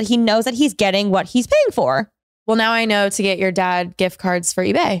him so that he knows that he's getting what he's paying for. Well, now I know to get your dad gift cards for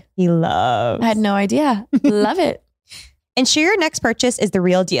eBay. He loves. I had no idea. Love it. Ensure your next purchase is the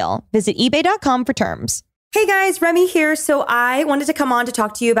real deal. Visit ebay.com for terms. Hey guys, Remi here. So I wanted to come on to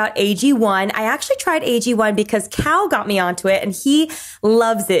talk to you about AG1. I actually tried AG1 because Cal got me onto it and he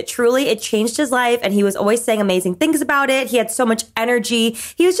loves it. Truly, it changed his life and he was always saying amazing things about it. He had so much energy.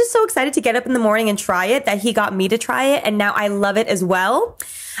 He was just so excited to get up in the morning and try it that he got me to try it, and now I love it as well.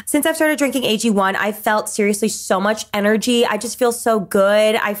 Since I've started drinking AG1, I felt seriously so much energy. I just feel so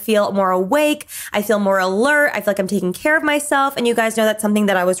good. I feel more awake. I feel more alert. I feel like I'm taking care of myself. And you guys know that's something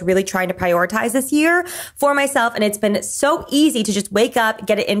that I was really trying to prioritize this year for myself. And it's been so easy to just wake up,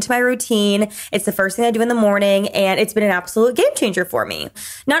 get it into my routine. It's the first thing I do in the morning, and it's been an absolute game changer for me.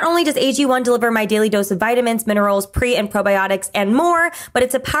 Not only does AG1 deliver my daily dose of vitamins, minerals, pre and probiotics, and more, but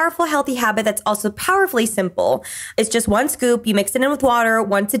it's a powerful, healthy habit that's also powerfully simple. It's just one scoop. You mix it in with water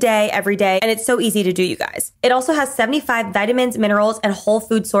once a day, every day, and it's so easy to do, you guys. It also has 75 vitamins, minerals, and whole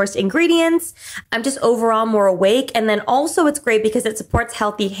food sourced ingredients. I'm just overall more awake, and then also it's great because it supports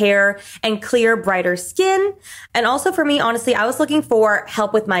healthy hair and clear, brighter skin. And also for me, honestly, I was looking for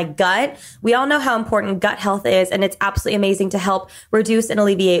help with my gut. We all know how important gut health is, and it's absolutely amazing to help reduce and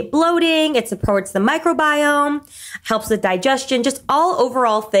alleviate bloating. It supports the microbiome, helps with digestion, just all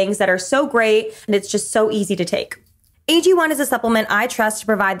overall things that are so great, and it's just so easy to take. AG1 is a supplement I trust to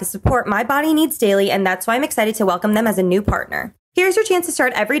provide the support my body needs daily, and that's why I'm excited to welcome them as a new partner. Here's your chance to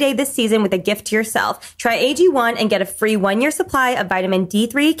start every day this season with a gift to yourself. Try AG1 and get a free 1-year supply of vitamin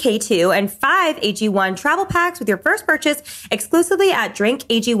D3, K2, and 5 AG1 travel packs with your first purchase exclusively at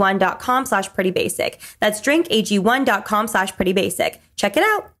drinkag1.com/prettybasic. That's drinkag1.com/prettybasic. Check it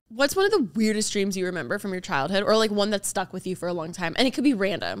out. What's one of the weirdest dreams you remember from your childhood, or like one that stuck with you for a long time? And it could be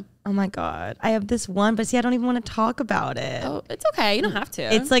random. Oh my God. I have this one, but see, I don't even want to talk about it. Oh, it's okay. You don't have to.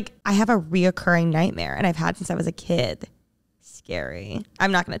 It's like I have a reoccurring nightmare, and I've had since I was a kid. Scary.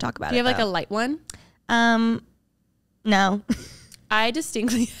 I'm not going to talk about it. Do you have like though. a light one? No. I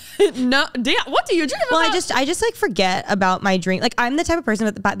distinctly no. Damn, what do you dream about? Well, I just like forget about my dream. Like I'm the type of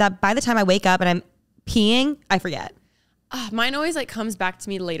person that by the time I wake up and I'm peeing, I forget. Mine always like comes back to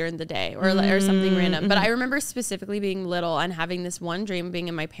me later in the day or something random. But I remember specifically being little and having this one dream being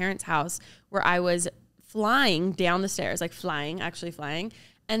in my parents' house where I was flying down the stairs, like actually flying.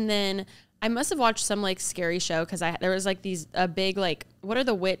 And then I must have watched some like scary show because there was like a big like, what are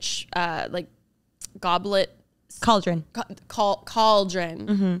the witch like goblet? Cauldron. Cauldron.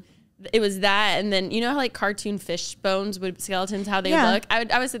 Mm-hmm. It was that, and then you know how like cartoon fish bones with skeletons, how they look.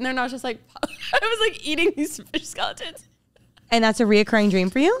 I was sitting there and I was just like, I was like eating these fish skeletons. And that's a reoccurring dream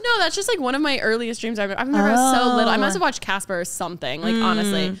for you? No, that's just like one of my earliest dreams. I remember I was so little. I must have watched Casper or something, like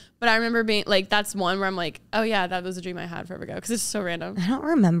honestly. But I remember being like, that's one where I'm like, oh yeah, that was a dream I had forever ago because it's so random. I don't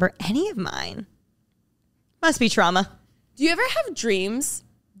remember any of mine. Must be trauma. Do you ever have dreams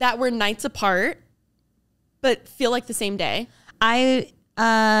that were nights apart, but feel like the same day?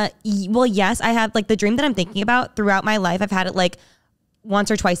 Well, yes, I have like the dream that I'm thinking about throughout my life. I've had it like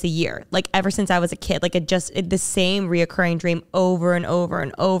once or twice a year, like ever since I was a kid, like the same reoccurring dream over and over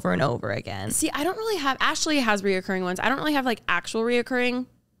and over and over again. See, I don't really have, Ashley has reoccurring ones. I don't really have like actual reoccurring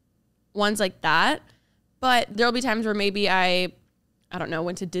ones like that, but there'll be times where maybe I don't know,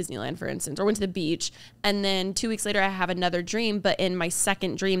 went to Disneyland, for instance, or went to the beach. And then 2 weeks later, I have another dream, but in my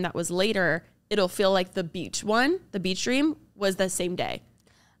second dream that was later, it'll feel like the beach dream was the same day.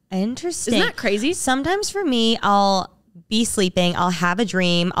 Interesting. Isn't that crazy? Sometimes for me, I'll be sleeping, I'll have a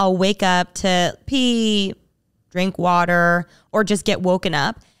dream, I'll wake up to pee, drink water, or just get woken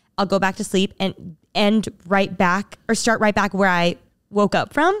up. I'll go back to sleep and start right back where I woke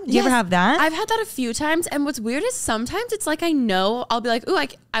up from. Do you ever have that? I've had that a few times. And what's weird is sometimes it's like I know, I'll be like, ooh,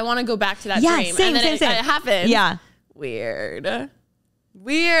 I want to go back to that dream. Same, and then same. it happens. Yeah. Weird.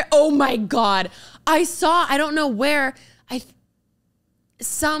 Oh my God. I don't know where,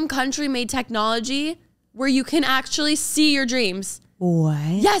 some country made technology where you can actually see your dreams. What?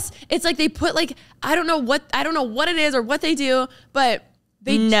 Yes. It's like they put like, I don't know what it is or what they do, but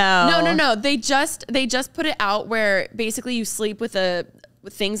they No. They just put it out where basically you sleep with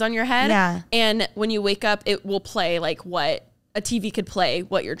things on your head. Yeah. And when you wake up, it will play like what a TV could play,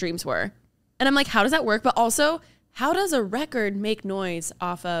 what your dreams were. And I'm like, how does that work? But also, how does a record make noise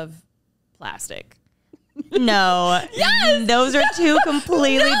off of plastic? No. Yes. Those are two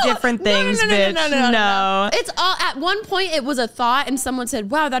completely different things, bitch. No. It's all, at one point it was a thought and someone said,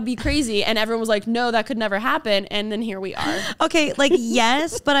 wow, that'd be crazy. And everyone was like, no, that could never happen. And then here we are. Okay. Like,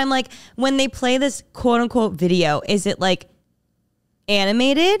 yes, but I'm like, when they play this quote unquote video, is it like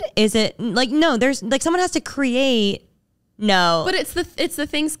animated? Is it like, no, there's like someone has to create. No. But it's the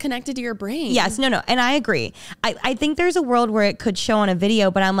things connected to your brain. Yes. No. And I agree. I think there's a world where it could show on a video,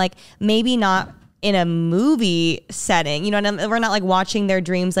 but I'm like, maybe not in a movie setting, you know, and we're not like watching their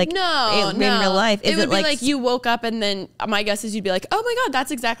dreams like in real life. It would be like you woke up and then my guess is you'd be like, oh my God,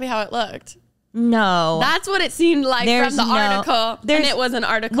 that's exactly how it looked. No. That's what it seemed like from the article. And it was an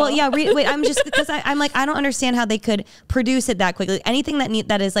article. Well, yeah, wait, I'm just, because I'm like, I don't understand how they could produce it that quickly. Anything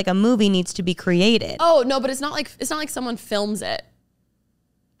that is like a movie needs to be created. Oh, no, but it's not like someone films it.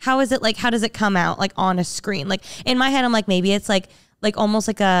 How is it like, how does it come out like on a screen? Like in my head, I'm like, maybe it's like almost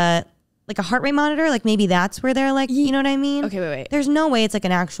like a heart rate monitor. Like maybe that's where they're like, you know what I mean? Okay, wait. There's no way it's like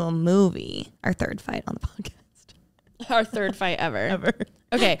an actual movie. Our third fight on the podcast. Our third fight ever.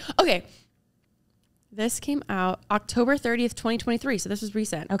 Okay. This came out October 30th, 2023. So this was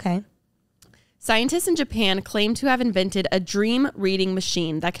recent. Okay. Scientists in Japan claim to have invented a dream reading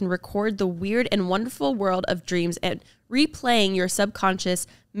machine that can record the weird and wonderful world of dreams and replaying your subconscious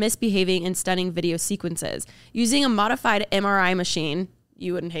misbehaving in stunning video sequences. Using a modified MRI machine,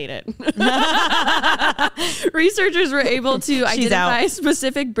 you wouldn't hate it. Researchers were able to identify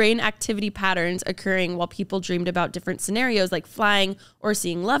specific brain activity patterns occurring while people dreamed about different scenarios like flying or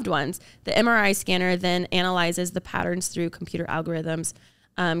seeing loved ones. The MRI scanner then analyzes the patterns through computer algorithms,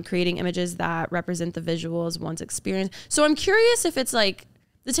 creating images that represent the visuals one's experience. So I'm curious if it's like,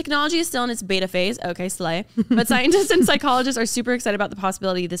 the technology is still in its beta phase. Okay, slay. But scientists and psychologists are super excited about the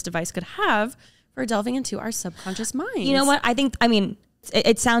possibility this device could have for delving into our subconscious minds. You know what?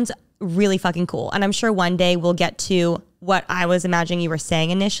 It sounds really fucking cool. And I'm sure one day we'll get to what I was imagining you were saying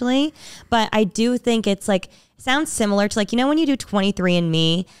initially. But I do think it's like, sounds similar to like, you know, when you do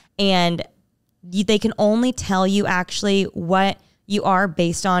 23andMe and they can only tell you actually what you are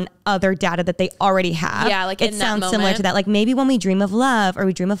based on other data that they already have. Yeah, like it in that sounds similar moment. to that. Like maybe when we dream of love or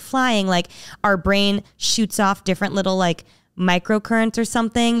we dream of flying, like our brain shoots off different little like microcurrents or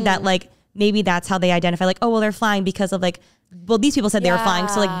something that like maybe that's how they identify. Like, oh, well, they're flying because of like, well, these people said they were flying.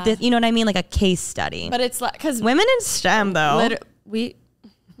 So like this, you know what I mean? Like a case study. But it's like, because Women in STEM though. we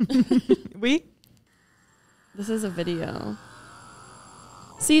this is a video.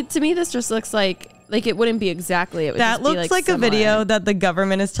 See, to me, this just looks like it wouldn't be exactly. It would That just be looks like similar. a video that the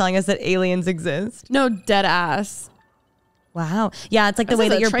government is telling us that aliens exist. No, dead ass. Wow. Yeah, it's like the Is way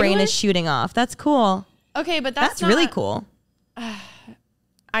this that a your brain trailer? is shooting off. That's cool. Okay, but That's not, really cool.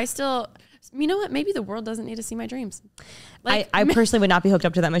 I still, you know what? Maybe the world doesn't need to see my dreams. Like, I personally would not be hooked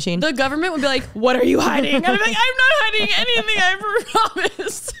up to that machine. the government would be like, "What are you hiding?" And I'm like, "I'm not hiding anything. I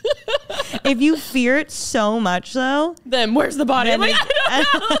promise." If you fear it so much though, Then where's the body? I'm like, I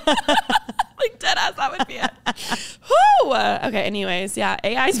don't know. Like dead ass, that would be it. Whew. Okay. Anyways, yeah,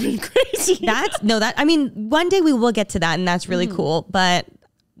 AI's been crazy. I mean, one day we will get to that and that's really cool. But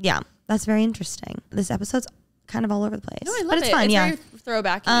yeah, that's very interesting. This episode's kind of all over the place. No, I love but it's it. fun, It's yeah. very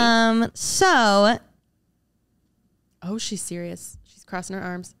throwbacky. So Oh, she's serious. She's crossing her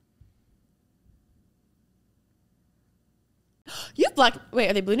arms. You have black. Wait,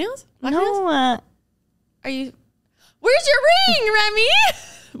 are they blue nails? Black nails? no, Are you? Where's your ring, Remy?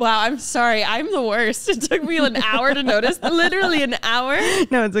 Wow, I'm sorry. I'm the worst. It took me an hour to notice. Literally an hour.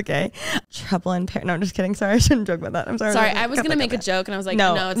 no, it's okay. Trouble in Paris. No, I'm just kidding. Sorry, I shouldn't joke about that. I'm sorry. Sorry, I was gonna make a joke, and I was like,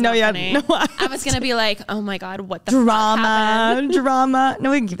 No, no, it's no, not yeah, funny. no, I was gonna be like, oh my god, what the fuck happened? drama.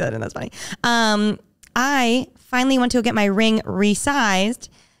 No, we can keep that in. That's funny. I finally went to go get my ring resized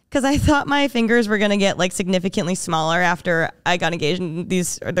because I thought my fingers were gonna get like significantly smaller after I got engaged. And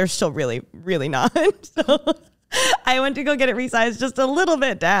they're still really, really not. So I went to go get it resized just a little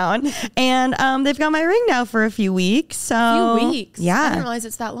bit down, and they've got my ring now for a few weeks. So Few weeks. yeah. I didn't realize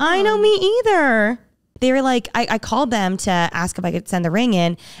it's that long. I know, me either. They were like, I called them to ask if I could send the ring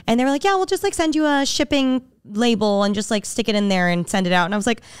in, and they were like, yeah, we'll just like send you a shipping label and just like stick it in there and send it out. And I was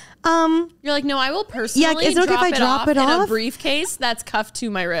like, You're like, no, I will personally is it okay if I drop it in a off? briefcase that's cuffed to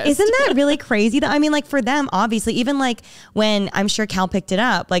my wrist. isn't that really crazy? That I mean, like for them, obviously, even like when I'm sure Cal picked it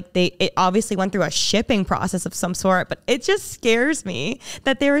up, like it obviously went through a shipping process of some sort, but it just scares me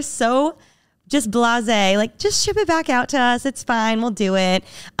that they were so just blasé, like just ship it back out to us. It's fine. We'll do it.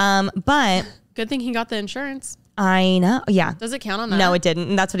 But Good thing he got the insurance. I know. Yeah. Does it count on that? No, it didn't.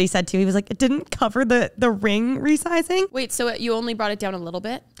 And that's what he said too. He was like, it didn't cover the ring resizing. Wait, so you only brought it down a little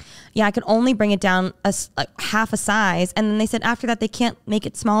bit? Yeah, I could only bring it down like half a size. And then they said after that, they can't make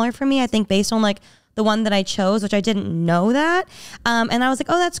it smaller for me. I think based on like the one that I chose, which I didn't know that. And I was like,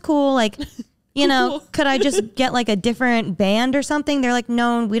 oh, that's cool. Like, you know, could I just get like a different band or something? They're like,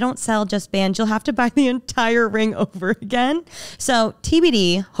 no, we don't sell just bands. You'll have to buy the entire ring over again. So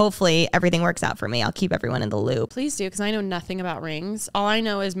TBD, hopefully everything works out for me. I'll keep everyone in the loop. Please do, because I know nothing about rings. All I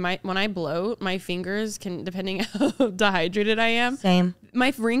know is when I bloat, my fingers can, depending how dehydrated I am, Same.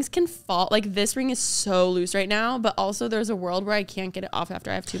 my rings can fall. Like this ring is so loose right now, but also there's a world where I can't get it off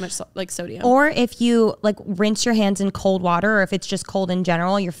after I have too much like sodium. Or if you like rinse your hands in cold water, or if it's just cold in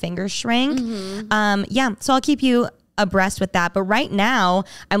general, your fingers shrink. Yeah, so I'll keep you abreast with that. But right now,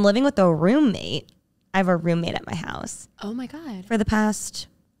 I'm living with a roommate. I have a roommate at my house Oh my God. for the past,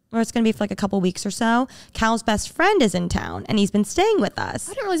 or it's going to be for like a couple weeks or so. Cal's best friend is in town, and he's been staying with us.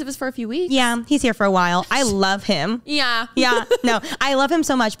 I didn't realize it was for a few weeks. Yeah, he's here for a while. I love him. Yeah. Yeah, no, I love him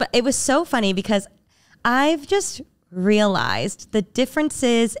so much. But it was so funny because I've just realized the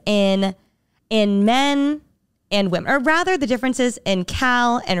differences in men and women, or rather the differences in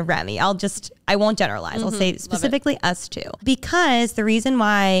Cal and Remi. I won't generalize. I'll say specifically us two. Because the reason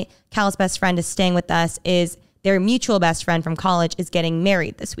why Cal's best friend is staying with us is their mutual best friend from college is getting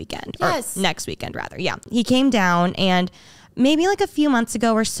married this weekend. Yes. Or next weekend, rather. Yeah. He came down, and maybe like a few months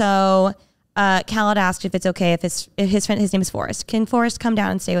ago or so, Cal had asked if it's okay if his friend, his name is Forrest. Can Forrest come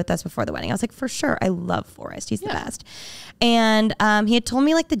down and stay with us before the wedding? I was like, for sure. I love Forrest. He's the best. And he had told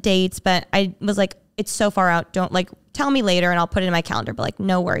me like the dates, but I was like, it's so far out. Don't like tell me later and I'll put it in my calendar. But like,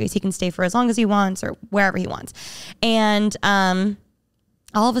 no worries. He can stay for as long as he wants or wherever he wants. And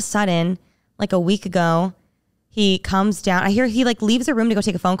all of a sudden, like a week ago, he comes down. I hear he like leaves the room to go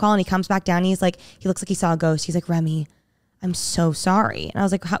take a phone call, and he comes back down. And he's like, he looks like he saw a ghost. He's like, Remi, I'm so sorry. And I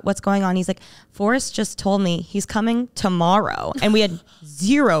was like, what's going on? He's like, Forrest just told me he's coming tomorrow. And we had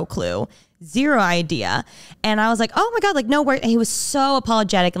zero clue, zero idea. And I was like, oh my God, like no worries. And he was so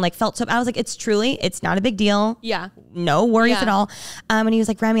apologetic and like felt so, I was like, it's not a big deal. Yeah. No worries Yeah. at all. And he was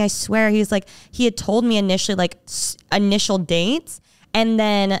like, Remi, I swear. He was like, he had told me initially like initial dates. And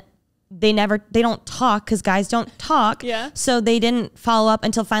then they don't talk because guys don't talk. Yeah. So they didn't follow up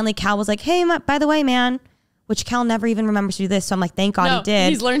until finally Cal was like, hey, by the way, man, which Cal never even remembers to do this. So I'm like, thank God he did.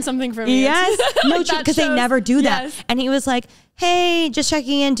 He's learned something from you. Yes. No, Like, because they never do that. Yes. And he was like, hey, just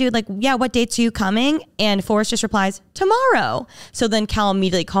checking in, dude. Like, yeah, what dates are you coming? And Forrest just replies, tomorrow. So then Cal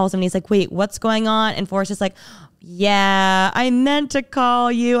immediately calls him and he's like, wait, what's going on? And Forrest is like, yeah, I meant to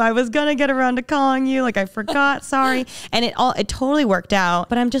call you. I was going to get around to calling you. Like, I forgot. Sorry. And it totally worked out.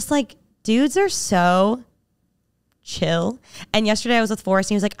 But I'm just like, dudes are so chill. And yesterday I was with Forrest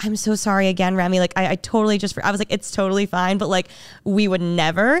and he was like, I'm so sorry again, Remi. Like, I totally I was like, it's totally fine. But like, we would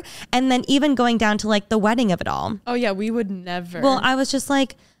never. And then even going down to like the wedding of it all. Oh, yeah, we would never. Well, I was just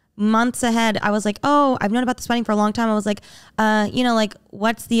like, months ahead, I was like, oh, I've known about this wedding for a long time. I was like, like,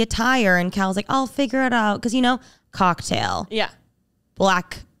 what's the attire? And Cal's like, I'll figure it out. Because, cocktail. Yeah.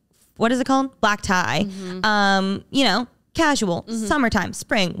 Black, what is it called? Black tie. Casual, summertime,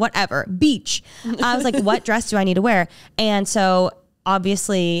 spring, whatever, beach. I was like, what dress do I need to wear? And so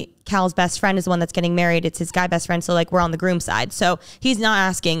obviously Cal's best friend is the one that's getting married. It's his guy best friend. So like we're on the groom side. So he's not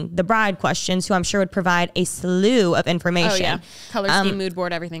asking the bride questions, who I'm sure would provide a slew of information. Oh, yeah. Color scheme, mood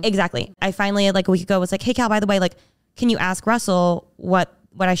board, everything. Exactly. I finally, like a week ago, was like, hey, Cal, by the way, like, can you ask Russell what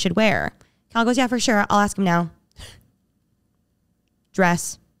I should wear? Cal goes, yeah, for sure. I'll ask him now.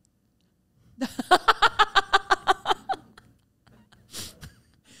 Dress.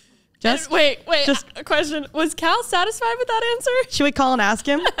 Wait. A question. Was Cal satisfied with that answer? Should we call and ask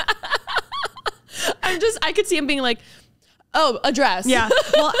him? I could see him being like, oh, a dress. Yeah.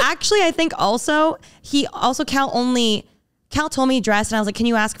 Well, actually, I think Cal told me dress, and I was like, can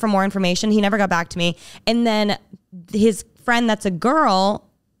you ask for more information? He never got back to me. And then his friend that's a girl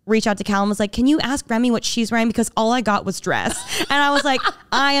reached out to Cal and was like, can you ask Remi what she's wearing? Because all I got was dress. And I was like,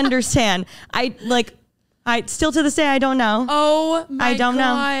 I understand. I still to this day, I don't know. Oh my God. I don't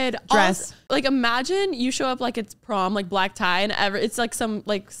know. Dress. Also, like, imagine you show up like it's prom, like black tie, and it's like some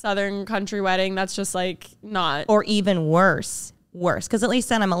like Southern country wedding that's just like not. Or even worse. Because at least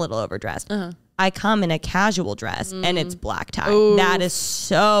then I'm a little overdressed. Uh-huh. I come in a casual dress and it's black tie. Oof. That is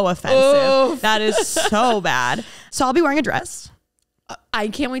so offensive. Oof. That is so bad. So I'll be wearing a dress. I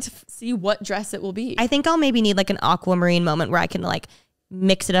can't wait to see what dress it will be. I think I'll maybe need like an aquamarine moment where I can like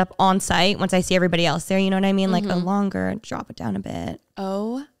mix it up on site once I see everybody else there. You know what I mean? Mm-hmm. Like a longer, drop it down a bit.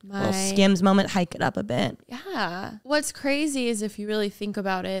 Oh my. Little Skims moment, hike it up a bit. Yeah. What's crazy is if you really think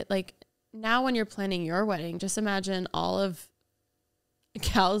about it, like now when you're planning your wedding, just imagine all of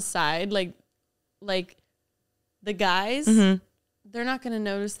Cal's side, like the guys, they're not going to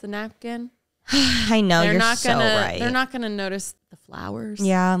notice the napkin. I know, you're so right. They're not going to notice the flowers.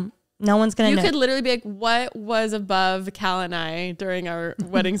 Yeah. No one's going to know. You could literally be like, what was above Cal and I during our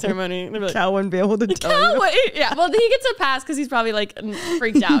wedding ceremony? Like, Cal wouldn't be able to tell you. Yeah. Well, he gets a pass because he's probably like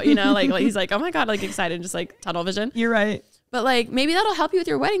freaked out, like he's like, oh my God, like excited, just like tunnel vision. You're right. But like, maybe that'll help you with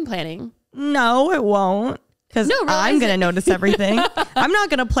your wedding planning. No, it won't. Because I'm going to notice everything. I'm not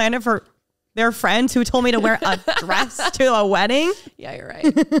going to plan it for their friends who told me to wear a dress to a wedding. Yeah, you're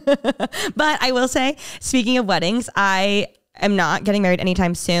right. But I will say, speaking of weddings, I am not getting married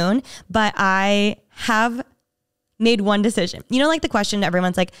anytime soon, but I have made one decision. Like the question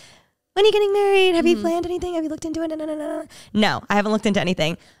everyone's like, when are you getting married? Have you planned anything? Have you looked into it? No, I haven't looked into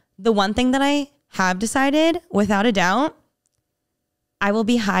anything. The one thing that I have decided, without a doubt, I will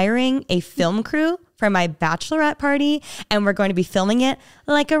be hiring a film crew for my bachelorette party, and we're going to be filming it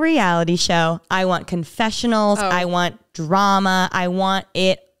like a reality show. I want confessionals. I want drama. I want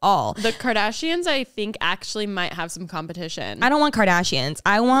it all. The Kardashians, I think, actually might have some competition. I don't want Kardashians.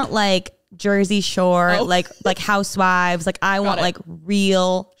 I want like Jersey Shore, like Housewives. Like I want like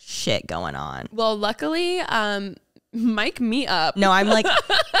real shit going on. Well, luckily, mic me up. No, I'm like,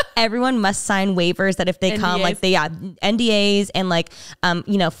 everyone must sign waivers that if they come, like NDAs and like,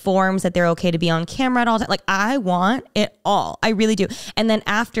 forms that they're okay to be on camera at all time. Like I want it all. I really do. And then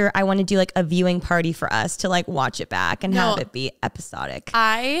after, I want to do like a viewing party for us to like watch it back and have it be episodic.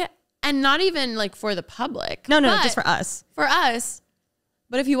 And not even like for the public. No, just for us. For us.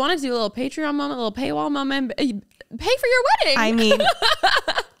 But if you want to do a little Patreon moment, a little paywall moment, pay for your wedding. I mean,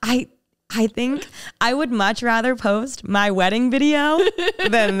 I think I would much rather post my wedding video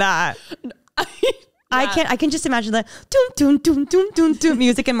than that. I can just imagine the doom, doom, doom, doom, doom, doom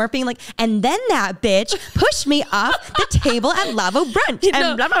music and Murph being like, and then that bitch pushed me off the table at Lavo Brunch.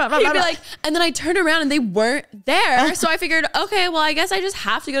 And blah, blah, blah, he'd blah, be blah. like, and then I turned around and they weren't there. So I figured, okay, well, I guess I just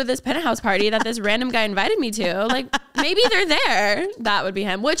have to go to this penthouse party that this random guy invited me to. Like, maybe they're there. That would be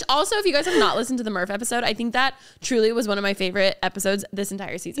him. Which also, if you guys have not listened to the Murph episode, I think that truly was one of my favorite episodes this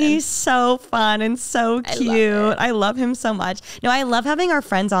entire season. He's so fun and so cute. I love him so much. No, I love having our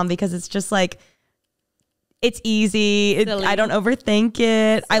friends on because it's just like, it's easy. I don't overthink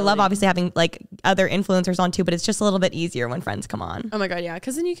it. I love obviously having like other influencers on too, but it's just a little bit easier when friends come on. Oh my God, yeah.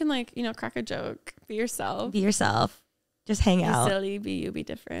 Because then you can like, crack a joke, be yourself. Be yourself. Just hang out. Be silly, be you, be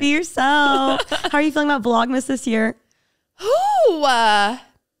different. Be yourself. How are you feeling about Vlogmas this year?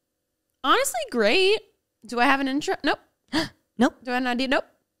 Honestly, great. Do I have an intro? Nope. Nope. Do I have an idea? Nope.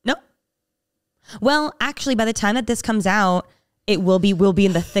 Nope. Well, actually, by the time that this comes out, we'll be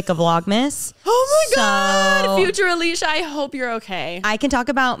in the thick of Vlogmas. Oh my God. Future Alisha, I hope you're okay. I can talk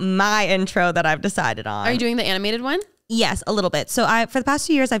about my intro that I've decided on. Are you doing the animated one? Yes, a little bit. So for the past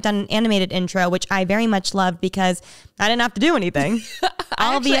 2 years, I've done an animated intro, which I very much loved because I didn't have to do anything.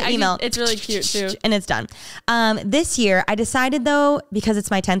 All via email. It's really cute too. And it's done. This year, I decided though, because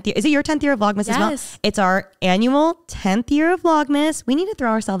it's my 10th year. Is it your 10th year of Vlogmas as well? It's our annual 10th year of Vlogmas. We need to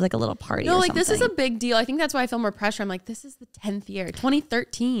throw ourselves like a little party or something. This is a big deal. I think that's why I feel more pressure. I'm like, this is the 10th year,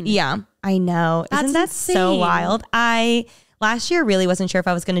 2013. Yeah, I know. Isn't that so wild? Last year really wasn't sure if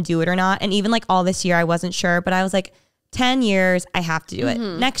I was going to do it or not. And even like all this year, I wasn't sure, but I was like, 10 years, I have to do it.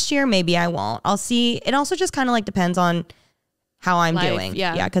 Next year, maybe I won't. I'll see. It also just kind of like depends on how I'm doing.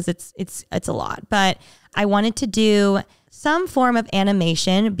 Yeah, because it's a lot. But I wanted to do some form of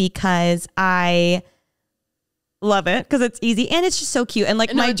animation because I love it because it's easy and it's just so cute. And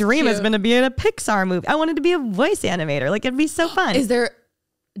like my dream has been to be in a Pixar movie. I wanted to be a voice animator. Like it'd be so fun. Is there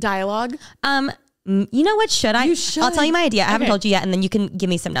dialogue? You know what? Should I? I'll tell you my idea. I haven't told you yet, and then you can give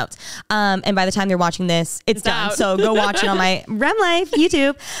me some notes. And by the time they're watching this, it's done. Out. So go watch it on my Rem Life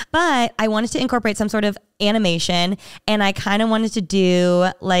YouTube. But I wanted to incorporate some sort of animation, and I kind of wanted to do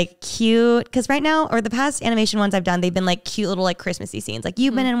like cute, because right now, or the past animation ones I've done, they've been like cute little like Christmassy scenes. Like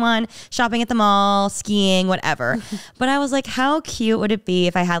you've been in one, shopping at the mall, skiing, whatever. But I was like, how cute would it be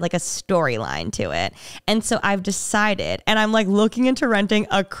if I had like a storyline to it? And so I've decided, and I'm like looking into renting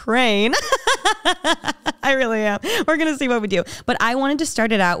a crane. I really am. We're going to see what we do. But I wanted to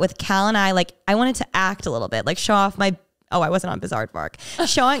start it out with Cal and I wanted to act a little bit, like show off my, I wasn't on Bizarre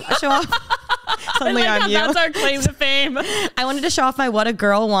show off. Suddenly I'm you. That's our claim to fame. I wanted to show off my What a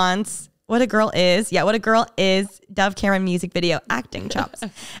Girl Wants, What a Girl Is. Yeah, What a Girl Is Dove Cameron music video acting chops.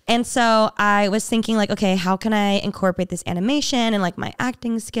 And so I was thinking like, okay, how can I incorporate this animation and like my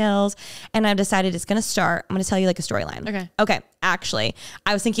acting skills? And I've decided it's going to start. I'm going to tell you like a storyline. Okay. Actually,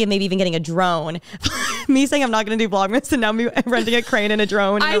 I was thinking of maybe even getting a drone. Me saying I'm not going to do Vlogmas and now me renting a crane and a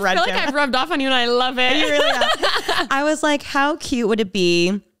drone. I feel like I've rubbed off on you and I love it. You really have. I was like, how cute would it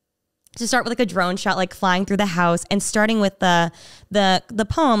be to start with like a drone shot, like flying through the house and starting with the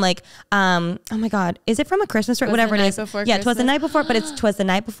poem, like, oh my God, is it from A Christmas Story? Whatever it is. Yeah, 'twas the night before, but it's 'twas the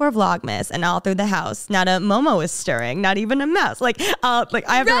night before Vlogmas and all through the house. Not a Momo is stirring, not even a mouse. Like I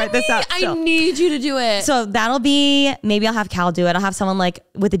have to write this out. I need you to do it. So that'll be, maybe I'll have Cal do it. I'll have someone like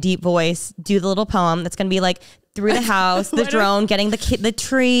with a deep voice do the little poem that's going to be like through the house, the drone, getting the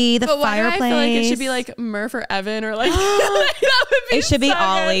tree, the fireplace. I feel like it should be like Murph or Evan or like, that would be it should be so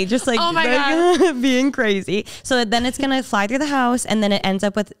Ollie, just like, oh my God. being crazy. So then it's going to fly through the house and then it ends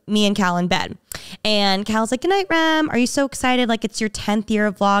up with me and Cal in bed. And Cal's like, good night, Rem. Are you so excited? Like it's your 10th year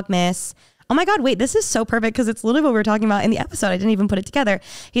of Vlogmas. Oh my God, wait, this is so perfect because it's literally what we were talking about in the episode. I didn't even put it together.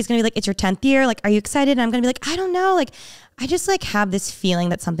 He's going to be like, it's your 10th year. Like, are you excited? And I'm going to be like, I don't know. Like, I just like have this feeling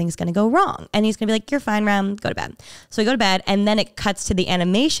that something's going to go wrong. And he's going to be like, you're fine, Rem, go to bed. So we go to bed and then it cuts to the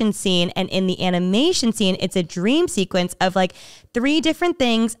animation scene. And in the animation scene, it's a dream sequence of like 3 different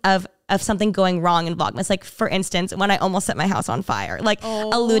things of something going wrong in Vlogmas. Like for instance, when I almost set my house on fire, like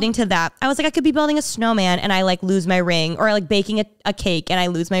alluding to that. I was like, I could be building a snowman and I like lose my ring, or like baking a cake and I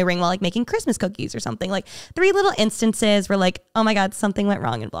lose my ring while like making Christmas cookies or something. Like 3 little instances where like, oh my God, something went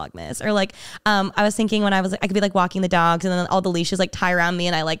wrong in Vlogmas. Or like, I was thinking when I was like, I could be like walking the dogs and then all the leashes like tie around me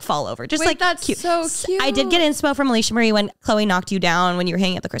and I like fall over. Just like that's cute. So cute. I did get inspo from Alisha Marie when Chloe knocked you down when you were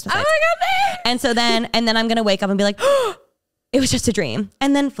hanging at the Christmas lights. Oh my God. And so then I'm going to wake up and be like, oh, it was just a dream.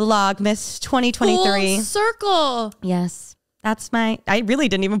 And then Vlogmas 2023. Full circle. Yes. I really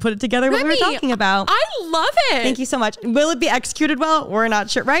didn't even put it together what we were talking about. I love it. Thank you so much. Will it be executed well? We're not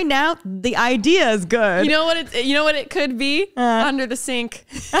sure. Right now, the idea is good. You know what it could be? Under the sink.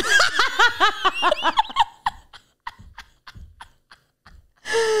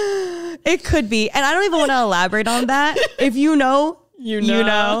 It could be. And I don't even want to elaborate on that. If you know, you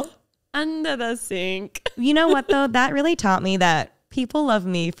know. Under the sink. You know what though? That really taught me that people love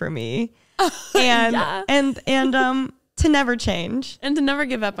me for me. And to never change. And to never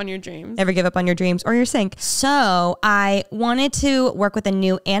give up on your dreams. Never give up on your dreams or your sink. So I wanted to work with a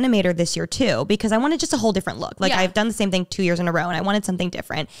new animator this year too, because I wanted just a whole different look. Like I've done the same thing 2 years in a row and I wanted something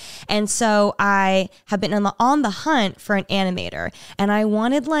different. And so I have been on the hunt for an animator, and I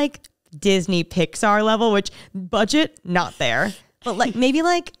wanted like Disney Pixar level, which budget, not there, but like maybe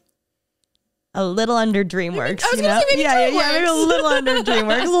like a little under DreamWorks. I was gonna say maybe DreamWorks. Maybe a little under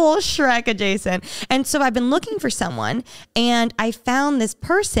DreamWorks, a little Shrek adjacent. And so I've been looking for someone, and I found this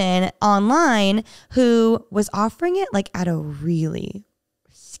person online who was offering it like at a really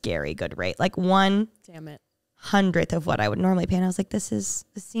scary good rate, like 1/100th of what I would normally pay. And I was like, this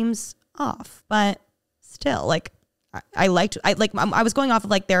seems off, but still, like I was going off of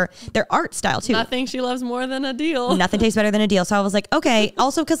like their art style too. Nothing she loves more than a deal. Nothing tastes better than a deal. So I was like, okay.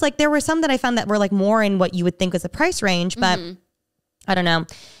 Also, because like there were some that I found that were like more in what you would think was the price range, but I don't know.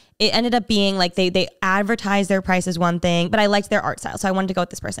 It ended up being like they advertised their price as one thing, but I liked their art style, so I wanted to go with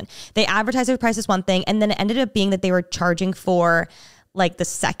this person. They advertised their price as one thing, and then it ended up being that they were charging for like the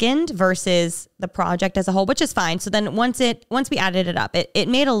second versus the project as a whole, which is fine. So then once we added it up, it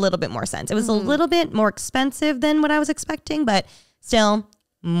made a little bit more sense. It was a little bit more expensive than what I was expecting, but still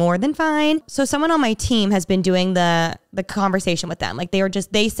more than fine. So someone on my team has been doing the conversation with them. Like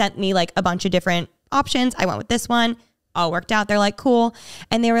they sent me like a bunch of different options. I went with this one. All worked out. They're like, cool.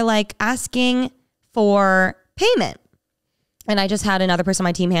 And they were like asking for payment. And I just had another person on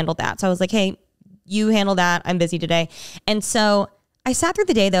my team handle that. So I was like, hey, you handle that. I'm busy today. And so I sat through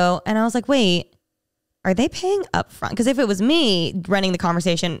the day though, and I was like, wait, are they paying up front? Because if it was me running the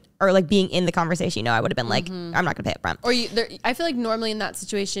conversation or like being in the conversation, I would have been like, I'm not going to pay up front. Or I feel like normally in that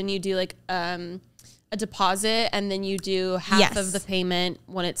situation, you do like a deposit, and then you do half of the payment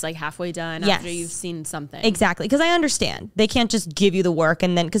when it's like halfway done after you've seen something. Exactly. Because I understand they can't just give you the work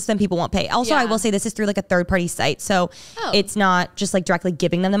and then, because then people won't pay. Also, I will say this is through like a third party site. So it's not just like directly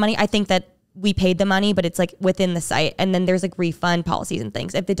giving them the money. I think that we paid the money, but it's like within the site, and then there's like refund policies and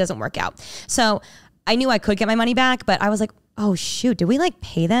things if it doesn't work out. So I knew I could get my money back, but I was like, oh shoot, did we like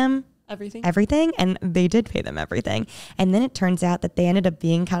pay them everything? And they did pay them everything. And then it turns out that they ended up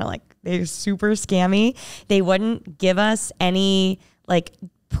being kind of like, they're super scammy. They wouldn't give us any like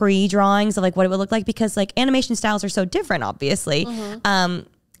pre-drawings of like what it would look like, because like animation styles are so different, obviously.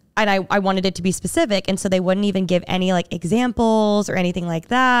 And I wanted it to be specific. And so they wouldn't even give any like examples or anything like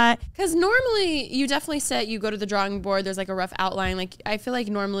that. Because normally you definitely you go to the drawing board, there's like a rough outline. Like I feel like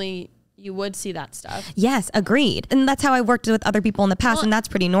normally you would see that stuff. Yes, agreed. And that's how I worked with other people in the past, and that's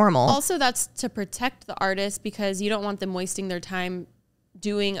pretty normal. Also, that's to protect the artist, because you don't want them wasting their time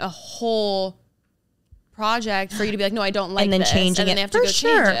doing a whole project for you to be like, no, I don't like this. And then changing it. They have to go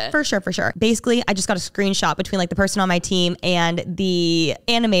change it. For sure. Basically, I just got a screenshot between like the person on my team and the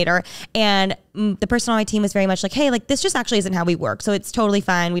animator. And the person on my team was very much like, hey, like this just actually isn't how we work. So it's totally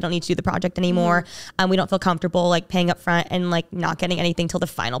fine. We don't need to do the project anymore. We don't feel comfortable like paying up front and like not getting anything till the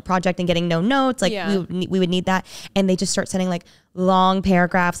final project and getting no notes. Like we would need that. And they just start sending like long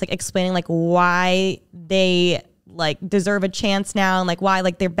paragraphs, like explaining like why they like deserve a chance now, and like why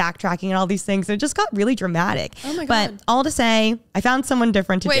like they're backtracking and all these things. So it just got really dramatic. Oh my God. But all to say, I found someone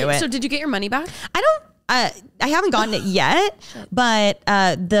different to do it. Wait, so did you get your money back? I haven't gotten it yet, but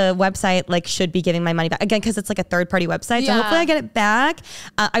the website like should be giving my money back again, because it's like a third party website. So hopefully I get it back.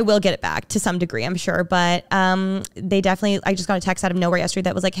 I will get it back to some degree, I'm sure. But I just got a text out of nowhere yesterday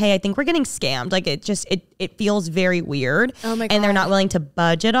that was like, hey, I think we're getting scammed. Like it feels very weird. Oh my God. And they're not willing to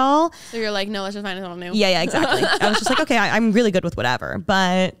budge at all. So you're like, no, let's just find something new. Yeah, exactly. I was just like, okay, I'm really good with whatever.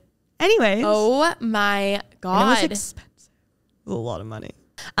 But anyways. Oh my God. And it was expensive. It was a lot of money.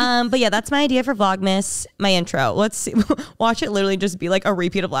 But yeah, that's my idea for Vlogmas, my intro. Let's see, watch it literally just be like a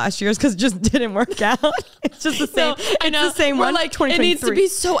repeat of last year's, because it just didn't work out. It's just the same. It's the same one. Like, it needs to be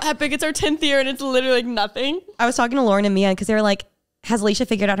so epic. It's our 10th year and it's literally like nothing. I was talking to Lauren and Mia because they were like, has Alisha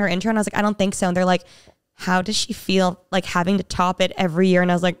figured out her intro? And I was like, I don't think so. And they're like, how does she feel like having to top it every year?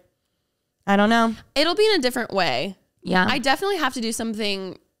 And I was like, I don't know. It'll be in a different way. Yeah. I definitely have to do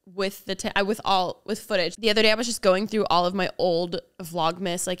something with with footage. The other day I was just going through all of my old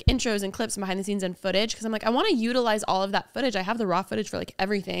Vlogmas like intros and clips and behind the scenes and footage, because I'm like, I want to utilize all of that footage. I have the raw footage for like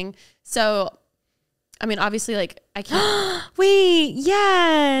everything. So I mean, obviously, like I can't. Wait,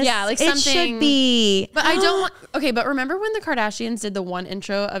 yes, yeah, like something. It should be. But I don't want. Okay, but remember when the Kardashians did the one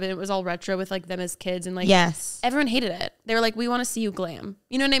intro of it? It was all retro with like them as kids, and like yes, everyone hated it. They were like, we want to see you glam.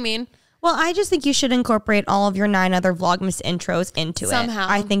 You know what I mean? Well, I just think you should incorporate all of your 9 other Vlogmas intros into Somehow. it.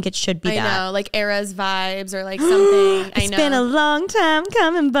 I think it should be I that. know, like Era's vibes or like something. It's been a long time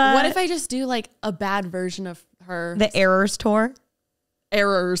coming, but What if I just do like a bad version of her? the Errors tour?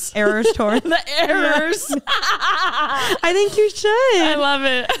 Errors. Errors tour. The errors. I think you should. I love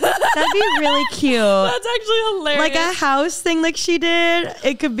it. That'd be really cute. That's actually hilarious. Like a house thing like she did.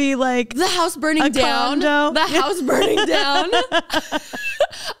 It could be like the house burning a down. condo. The house burning down.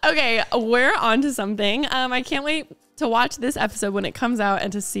 Okay, we're on to something. I can't wait to watch this episode when it comes out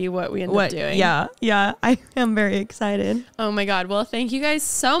and to see what we end up doing. Yeah. I am very excited. Oh my God. Well, thank you guys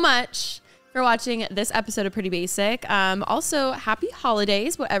so much for watching this episode of Pretty Basic. Also, happy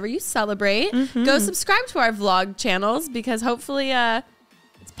holidays, whatever you celebrate. Go subscribe to our vlog channels because hopefully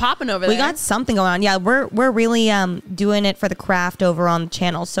it's popping over there. We got something going on. Yeah, we're really doing it for the craft over on the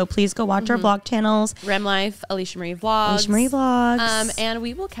channel. So please go watch our vlog channels. Rem Life, Alisha Marie Vlogs. Alisha Marie Vlogs. And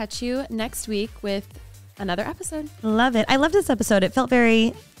we will catch you next week with another episode. Love it. I love this episode. It felt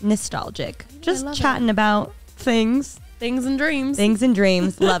very nostalgic. Just chatting about things. Things and dreams. Things and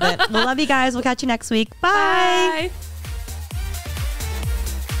dreams. Love it. We'll love you guys. We'll catch you next week. Bye. Bye.